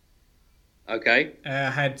 Okay. I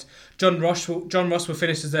had John Ross. John Ross will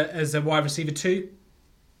finish as a wide receiver 2.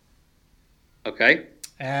 Okay.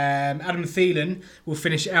 Adam Thielen will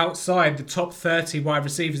finish outside the top 30 wide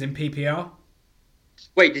receivers in PPR.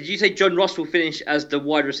 Wait, did you say John Ross will finish as the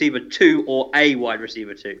wide receiver 2 or a wide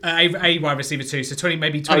receiver 2? A wide receiver 2, so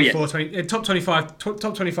 24, 20, top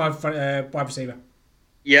 25 wide receiver.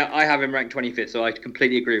 Yeah, I have him ranked 25th, so I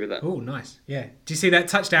completely agree with that. Oh, nice. Yeah. Do you see that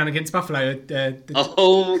touchdown against Buffalo?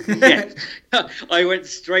 Oh, yes. I went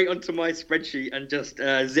straight onto my spreadsheet and just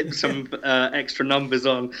zipped some extra numbers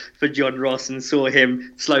on for John Ross and saw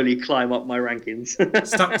him slowly climb up my rankings.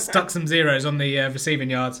 stuck some zeros on the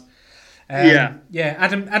receiving yards. Yeah.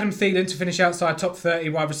 Adam Thielen to finish outside top 30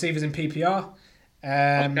 wide receivers in PPR.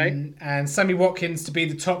 Okay. And Sammy Watkins to be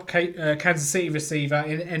the top Kansas City receiver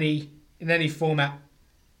in any format.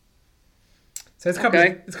 So there's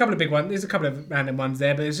a couple of big ones. There's a couple of random ones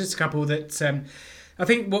there, but there's just a couple that I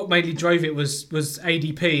think what mainly drove it was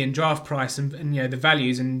ADP and draft price and the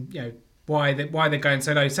values and why they're going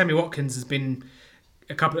so low. Sammy Watkins has been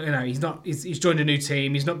a couple of, he's joined a new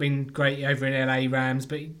team. He's not been great over in LA Rams,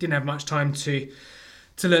 but he didn't have much time to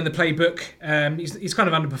learn the playbook. He's kind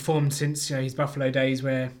of underperformed since his Buffalo days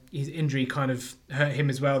where his injury kind of hurt him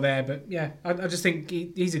as well there. But yeah, I just think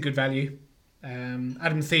he's a good value.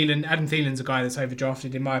 Adam Thielen's a guy that's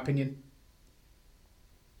overdrafted in my opinion.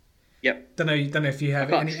 Yep. Don't know if you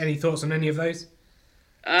have any thoughts on any of those.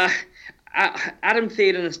 Adam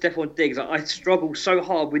Thielen and Stephon Diggs, I struggle so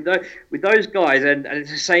hard with those guys, and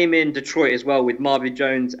it's the same in Detroit as well with Marvin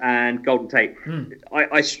Jones and Golden Tate.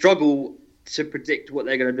 I struggle to predict what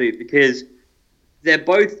they're going to do because they're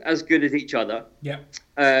both as good as each other. Yeah.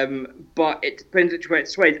 But it depends which way it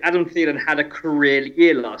sways. Adam Thielen had a career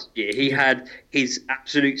year last year. He had his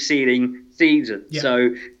absolute ceiling season. Yeah.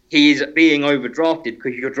 So he's being overdrafted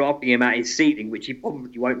because you're drafting him at his ceiling, which he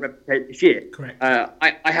probably won't replicate this year. Correct.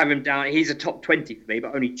 I have him down. He's a top 20 for me,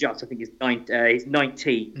 but only just. I think he's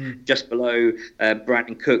 19, just below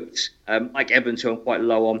Brandon Cooks, Mike Evans, who I'm quite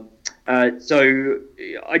low on. So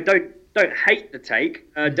I don't hate the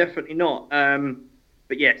take. Definitely not.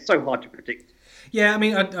 But yeah, it's so hard to predict. Yeah, I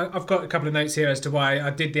mean, I've got a couple of notes here as to why I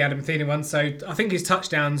did the Adam Thielen one. So I think his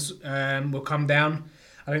touchdowns will come down.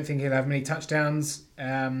 I don't think he'll have many touchdowns.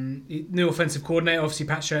 New offensive coordinator, obviously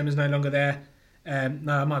Pat Shermer's no longer there.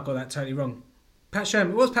 No, I might have got that totally wrong. What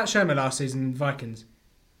was Pat Shermer last season in Vikings?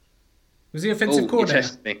 Was he offensive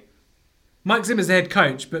coordinator? Mike Zimmer's the head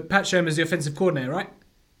coach, but Pat Shermer's the offensive coordinator, right?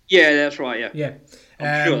 Yeah, that's right, yeah. Yeah.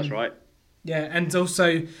 I'm sure that's right. Yeah, and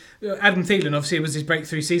also Adam Thielen, obviously, it was his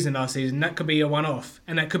breakthrough season last season. That could be a one-off,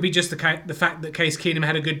 and that could be just the fact that Case Keenum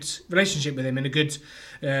had a good relationship with him and a good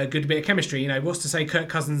bit of chemistry. What's to say Kirk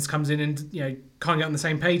Cousins comes in and can't get on the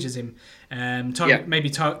same page as him? Maybe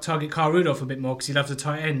target Kyle Rudolph a bit more because he loves a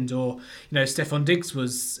tight end, or Stephon Diggs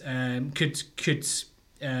was could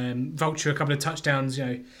vulture a couple of touchdowns.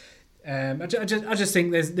 I just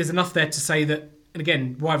think there's enough there to say that. And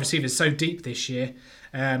again, wide receiver is so deep this year.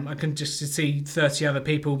 I can just see 30 other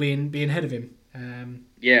people being ahead of him. And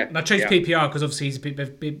I chose PPR because obviously he's a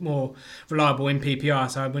bit more reliable in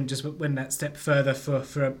PPR, so I went that step further for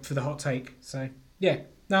the hot take. So yeah,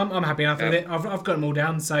 no, I'm happy enough with it. I've got them all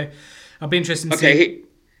down, so I'll be interested to see.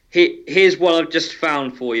 Here's what I've just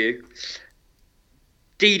found for you: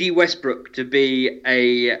 D.D. Westbrook to be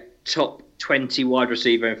a top 20 wide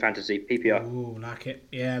receiver in fantasy PPR. Oh, like it.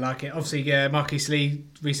 Yeah, like it. Obviously, Marquise Lee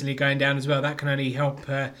recently going down as well. That can only help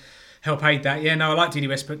aid that. Yeah, no, I like D.D.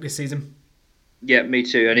 Westbrook this season. Yeah, me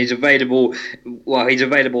too. And he's available. Well, he's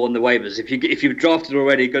available on the waivers. If you've drafted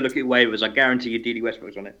already, go look at waivers. I guarantee you, D.D.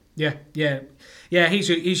 Westbrook's on it. Yeah. He's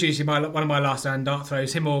usually one of my last round dart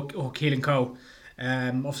throws. Him or Keelan Cole.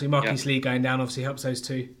 Obviously, Marquise Lee going down obviously helps those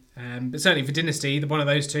two. But certainly for Dynasty, one of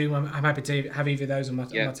those two, I'm happy to have either of those on my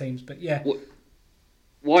teams. But yeah.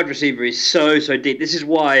 Wide receiver is so deep. This is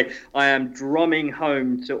why I am drumming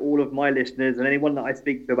home to all of my listeners and anyone that I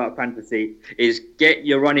speak to about fantasy is get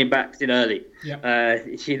your running backs in early. Yep.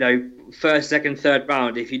 First, second, third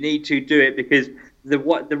round. If you need to, do it because the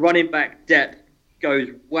running back depth goes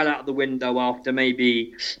well out the window after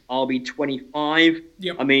maybe RB 25.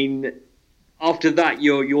 Yep. I mean, after that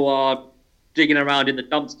you are digging around in the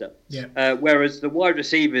dumpster. Yeah. Whereas the wide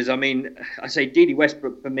receivers, I mean, I say D.D.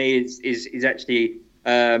 Westbrook for me is actually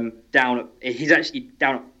down. He's actually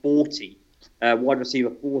down at 40 wide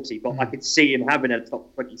receiver 40, but I could see him having a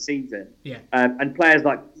top 20 season. Yeah. And players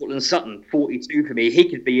like Cortland Sutton, 42 for me, he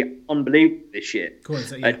could be unbelievable this year. Of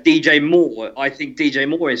course, yeah. DJ Moore, I think DJ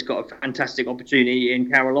Moore has got a fantastic opportunity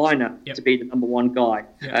in Carolina to be the number one guy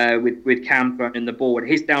with Cam throwing the ball. And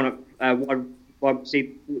he's down at wide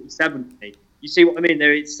receiver 47 for me. You see what I mean?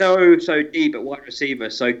 It's so deep at wide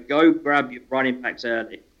receiver. So go grab your running backs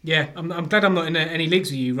early. Yeah, I'm glad I'm not in any leagues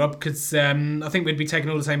with you, Rob, because I think we'd be taking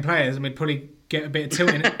all the same players and we'd probably get a bit of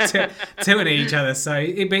tilting at each other. So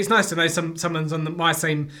it's nice to know someone's on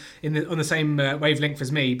the same wavelength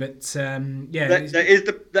as me. But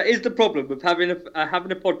that is the problem with having a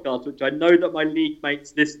podcast, which I know that my league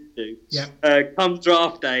mates listen to. Yeah. Come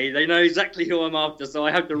draft day, they know exactly who I'm after, so I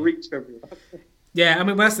have to reach for everyone. Yeah, I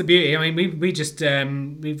mean that's the beauty. I mean we just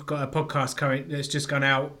we've got a podcast current that's just gone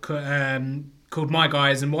out. Called My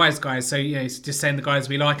Guys and Wise Guys, so it's just saying the guys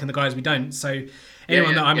we like and the guys we don't. So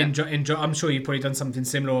anyone that I'm sure you've probably done something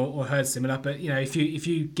similar or heard similar. But if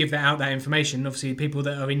you give that information, obviously people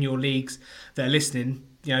that are in your leagues that are listening,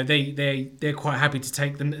 they're quite happy to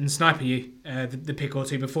take them and sniper you the pick or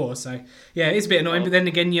two before. So it's a bit annoying. But then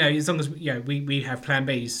again, as long as we have plan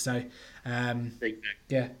Bs. So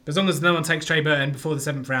but as long as no one takes Trey Burton before the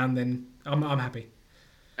 7th round, then I'm happy.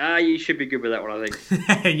 You should be good with that one, I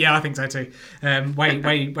think. Yeah, I think so too.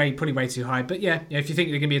 Probably way too high. But if you think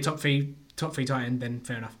they're going to be a top three tight end, then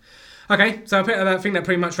fair enough. Okay, so I think that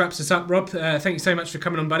pretty much wraps us up, Rob. Thank you so much for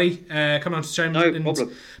coming on, buddy. Coming on to show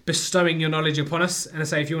and bestowing your knowledge upon us. And I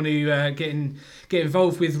say, if you want to get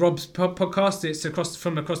involved with Rob's podcast, it's across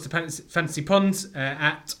the Fantasy Pond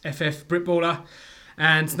at FF Britballer,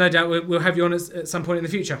 and no doubt we'll have you on at some point in the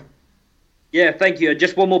future. Yeah, thank you.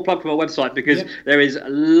 Just one more plug for my website, because there is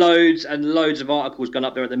loads and loads of articles going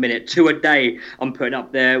up there at the minute. 2 a day I'm putting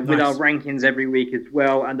up there with our rankings every week as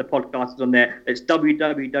well, and the podcast is on there. It's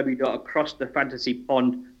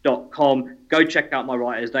www.acrossthefantasypond.com. Go check out my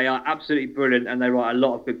writers. They are absolutely brilliant, and they write a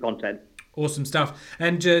lot of good content. Awesome stuff.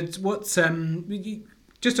 And what's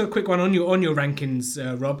just a quick one on your rankings,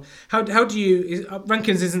 Rob. How do you...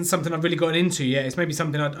 rankings isn't something I've really gotten into yet. It's maybe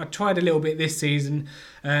something I tried a little bit this season.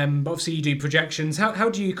 But obviously you do projections.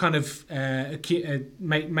 How do you kind of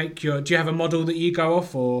make your... Do you have a model that you go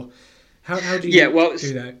off, or... How do you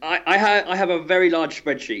do that? I have a very large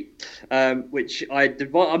spreadsheet, which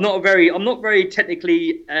I'm not very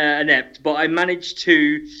technically inept, but I managed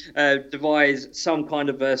to devise some kind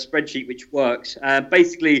of a spreadsheet which works.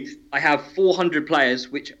 Basically, I have 400 players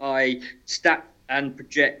which I stat and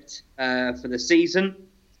project for the season.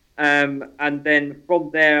 And then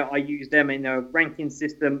from there, I use them in a ranking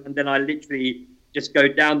system, and then I literally just go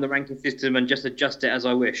down the ranking system and just adjust it as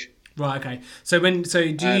I wish. Right. Okay. So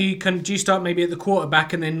do you start maybe at the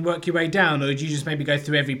quarterback and then work your way down, or do you just maybe go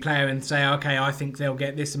through every player and say, okay, I think they'll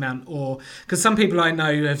get this amount? Or because some people I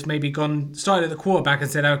know have maybe started at the quarterback and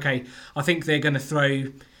said, okay, I think they're going to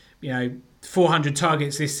throw, 400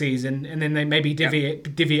 targets this season, and then they maybe divvy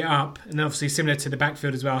it up, and obviously similar to the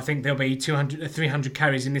backfield as well. I think there'll be 200 or 300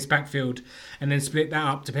 carries in this backfield, and then split that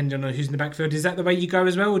up depending on who's in the backfield. Is that the way you go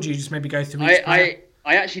as well, or do you just maybe go through each player?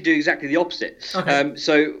 I actually do exactly the opposite. Okay.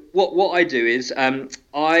 So what I do is I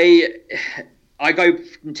go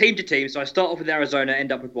from team to team. So I start off with Arizona,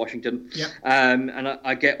 end up with Washington. Yep. And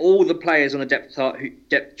I get all the players on the depth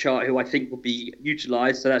chart who I think will be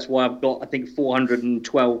utilised. So that's why I've got, I think,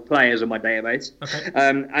 412 players on my database. Okay.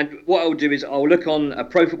 And what I'll do is I'll look on a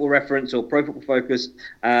Pro Football Reference or Pro Football Focus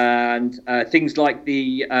and things like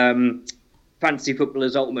the Fantasy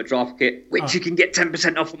Footballer's Ultimate Draft Kit, which you can get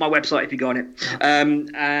 10% off on my website if you go on it.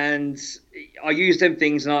 And I use them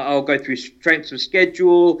things, and I'll go through strengths of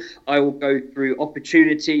schedule. I will go through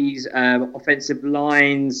opportunities, offensive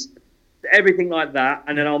lines, everything like that,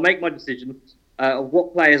 and then I'll make my decision of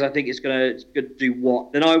what players I think is going to do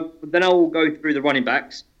what. Then I will go through the running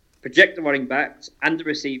backs, project the running backs and the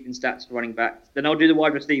receiving stats for running backs. Then I'll do the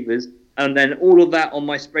wide receivers, and then all of that on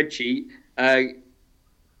my spreadsheet.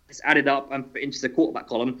 It's added up and put into the quarterback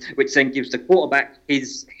column, which then gives the quarterback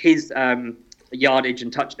his yardage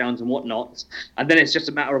and touchdowns and whatnot. And then it's just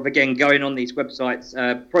a matter of, again, going on these websites.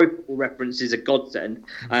 Pro Football Reference is a godsend,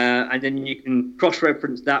 and then you can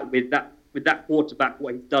cross-reference that with that quarterback,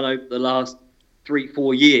 what he's done over the last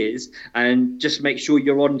 3-4 years, and just make sure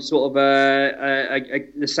you're on sort of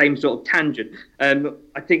the same sort of tangent.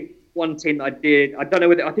 I think one team that I did, I don't know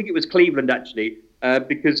whether, I think it was Cleveland actually,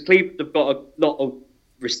 because Cleveland have got a lot of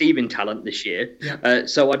receiving talent this year. Yeah.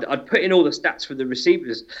 So I'd put in all the stats for the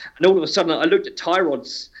receivers, and all of a sudden I looked at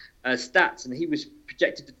Tyrod's stats, and he was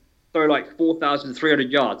projected to throw like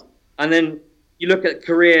 4,300 yards. And then you look at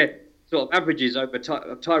career sort of averages over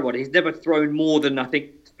Tyrod, he's never thrown more than, I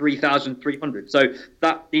think, 3,300. So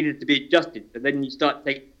that needed to be adjusted. But then you start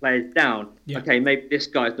taking players down. Yeah. Okay, maybe this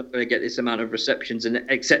guy's not going to get this amount of receptions, and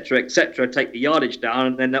et cetera, take the yardage down,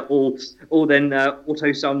 and then that all then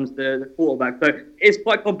auto sums the quarterback. So it's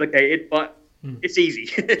quite complicated, but it's easy.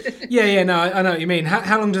 No, I know what you mean.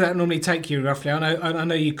 How long does that normally take you, roughly? I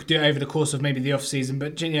know you could do it over the course of maybe the off season,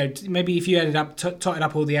 but maybe if you ended up totted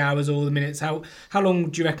up all the hours, all the minutes, how long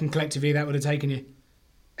do you reckon collectively that would have taken you?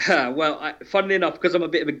 Well, funnily enough, because I'm a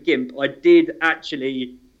bit of a gimp, I did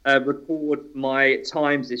actually record my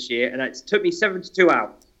times this year, and it took me 72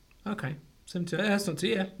 hours. Okay. That's not too.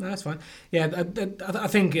 Yeah, no, that's fine. Yeah, I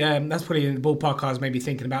think that's probably in the ballpark I was maybe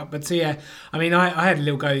thinking about. But I mean, I had a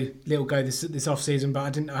little go this off season,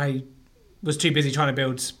 but I was too busy trying to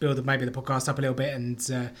build maybe the podcast up a little bit and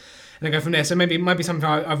then go from there. So maybe it might be something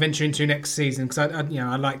I'll venture into next season, because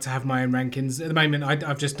I like to have my own rankings. At the moment,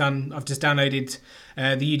 I've just downloaded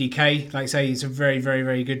the UDK. Like I say, it's a very, very,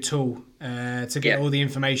 very good tool to get all the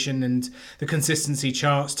information and the consistency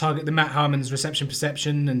charts, the Matt Harmon's reception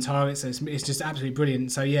perception and targets. It's just absolutely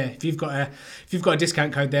brilliant. So if you've got a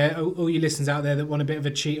discount code there, all you listeners out there that want a bit of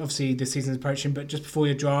a cheat, obviously the season's approaching, but just before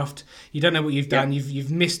your draft, you don't know what you've done. You've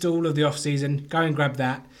missed all of the off season. Go and grab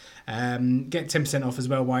that. Get 10% off as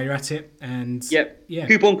well while you're at it. And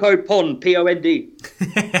coupon code POND, POND.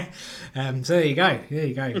 So there you go.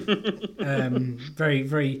 Very,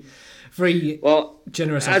 very, very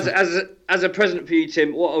generous offer. As a present for you,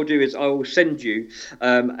 Tim, what I'll do is I will send you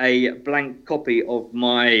a blank copy of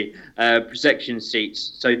my projection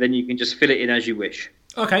sheets, so then you can just fill it in as you wish.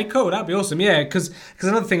 Okay, cool. That'd be awesome. Yeah, because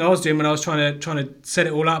another thing I was doing when I was trying to set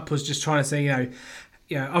it all up was just trying to say,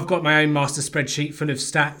 I've got my own master spreadsheet full of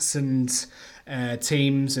stats and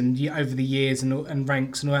teams and over the years and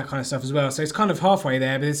ranks and all that kind of stuff as well. So it's kind of halfway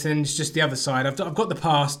there, but it's just the other side. I've got the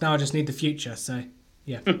past, now I just need the future. So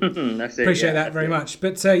yeah, that's it. Appreciate that very much.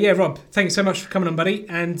 But Rob, thank you so much for coming on, buddy.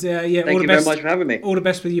 And thank you very much for having me. All the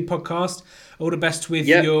best with your podcast. All the best with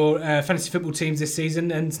your fantasy football teams this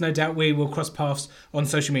season, and no doubt we will cross paths on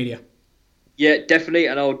social media. Yeah, definitely,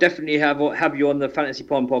 and I'll definitely have you on the Fantasy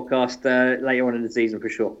Pond podcast later on in the season for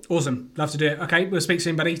sure. Awesome, love to do it. Okay, we'll speak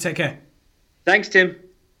soon, buddy. Take care. Thanks, Tim.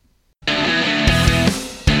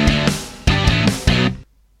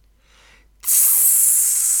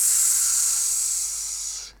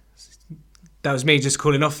 That was me just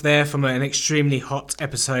calling off there from an extremely hot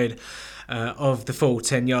episode of the Full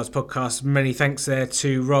 10 Yards podcast. Many thanks there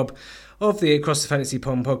to Rob of the Across the Fantasy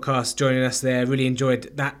Pond podcast joining us there. Really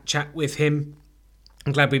enjoyed that chat with him.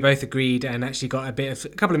 I'm glad we both agreed and actually got a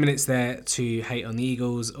couple of minutes there to hate on the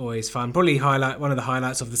Eagles. Always fun. Probably one of the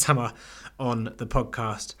highlights of the summer on the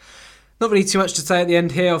podcast. Not really too much to say at the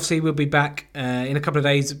end here. Obviously, we'll be back in a couple of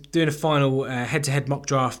days doing a final head-to-head mock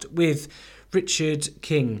draft with Richard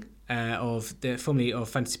King, formerly of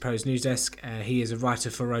Fantasy Pros News Desk. He is a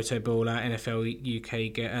writer for Roto Baller,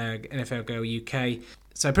 NFL Girl UK.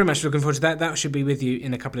 So pretty much looking forward to that. That should be with you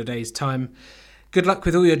in a couple of days' time. Good luck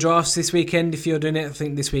with all your drafts this weekend if you're doing it. I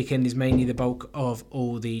think this weekend is mainly the bulk of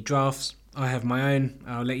all the drafts. I have my own.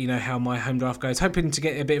 I'll let you know how my home draft goes. Hoping to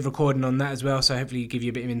get a bit of recording on that as well, so hopefully give you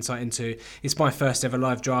a bit of insight into. It's my first ever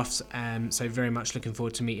live drafts, so very much looking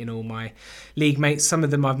forward to meeting all my league mates. Some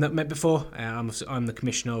of them I've not met before. I'm the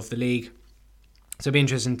commissioner of the league, so it'll be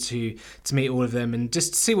interesting to meet all of them and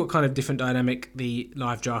just see what kind of different dynamic the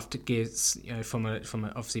live draft gives. From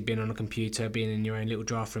obviously being on a computer, being in your own little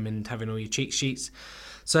draft room, and having all your cheat sheets.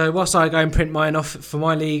 So whilst I go and print mine off for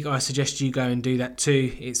my league, I suggest you go and do that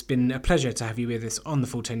too. It's been a pleasure to have you with us on the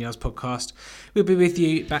Full 10 Yards podcast. We'll be with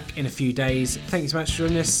you back in a few days. Thank you so much for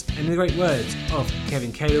joining us. And in the great words of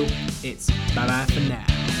Kevin Cadle, it's bye-bye for now.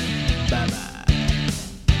 Bye-bye.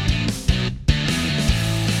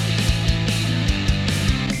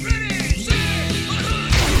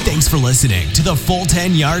 Thanks for listening to the Full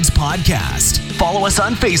 10 Yards podcast. Follow us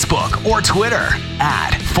on Facebook or Twitter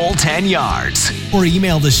at Full 10 Yards, or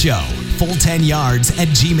email the show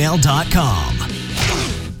full10yards@gmail.com.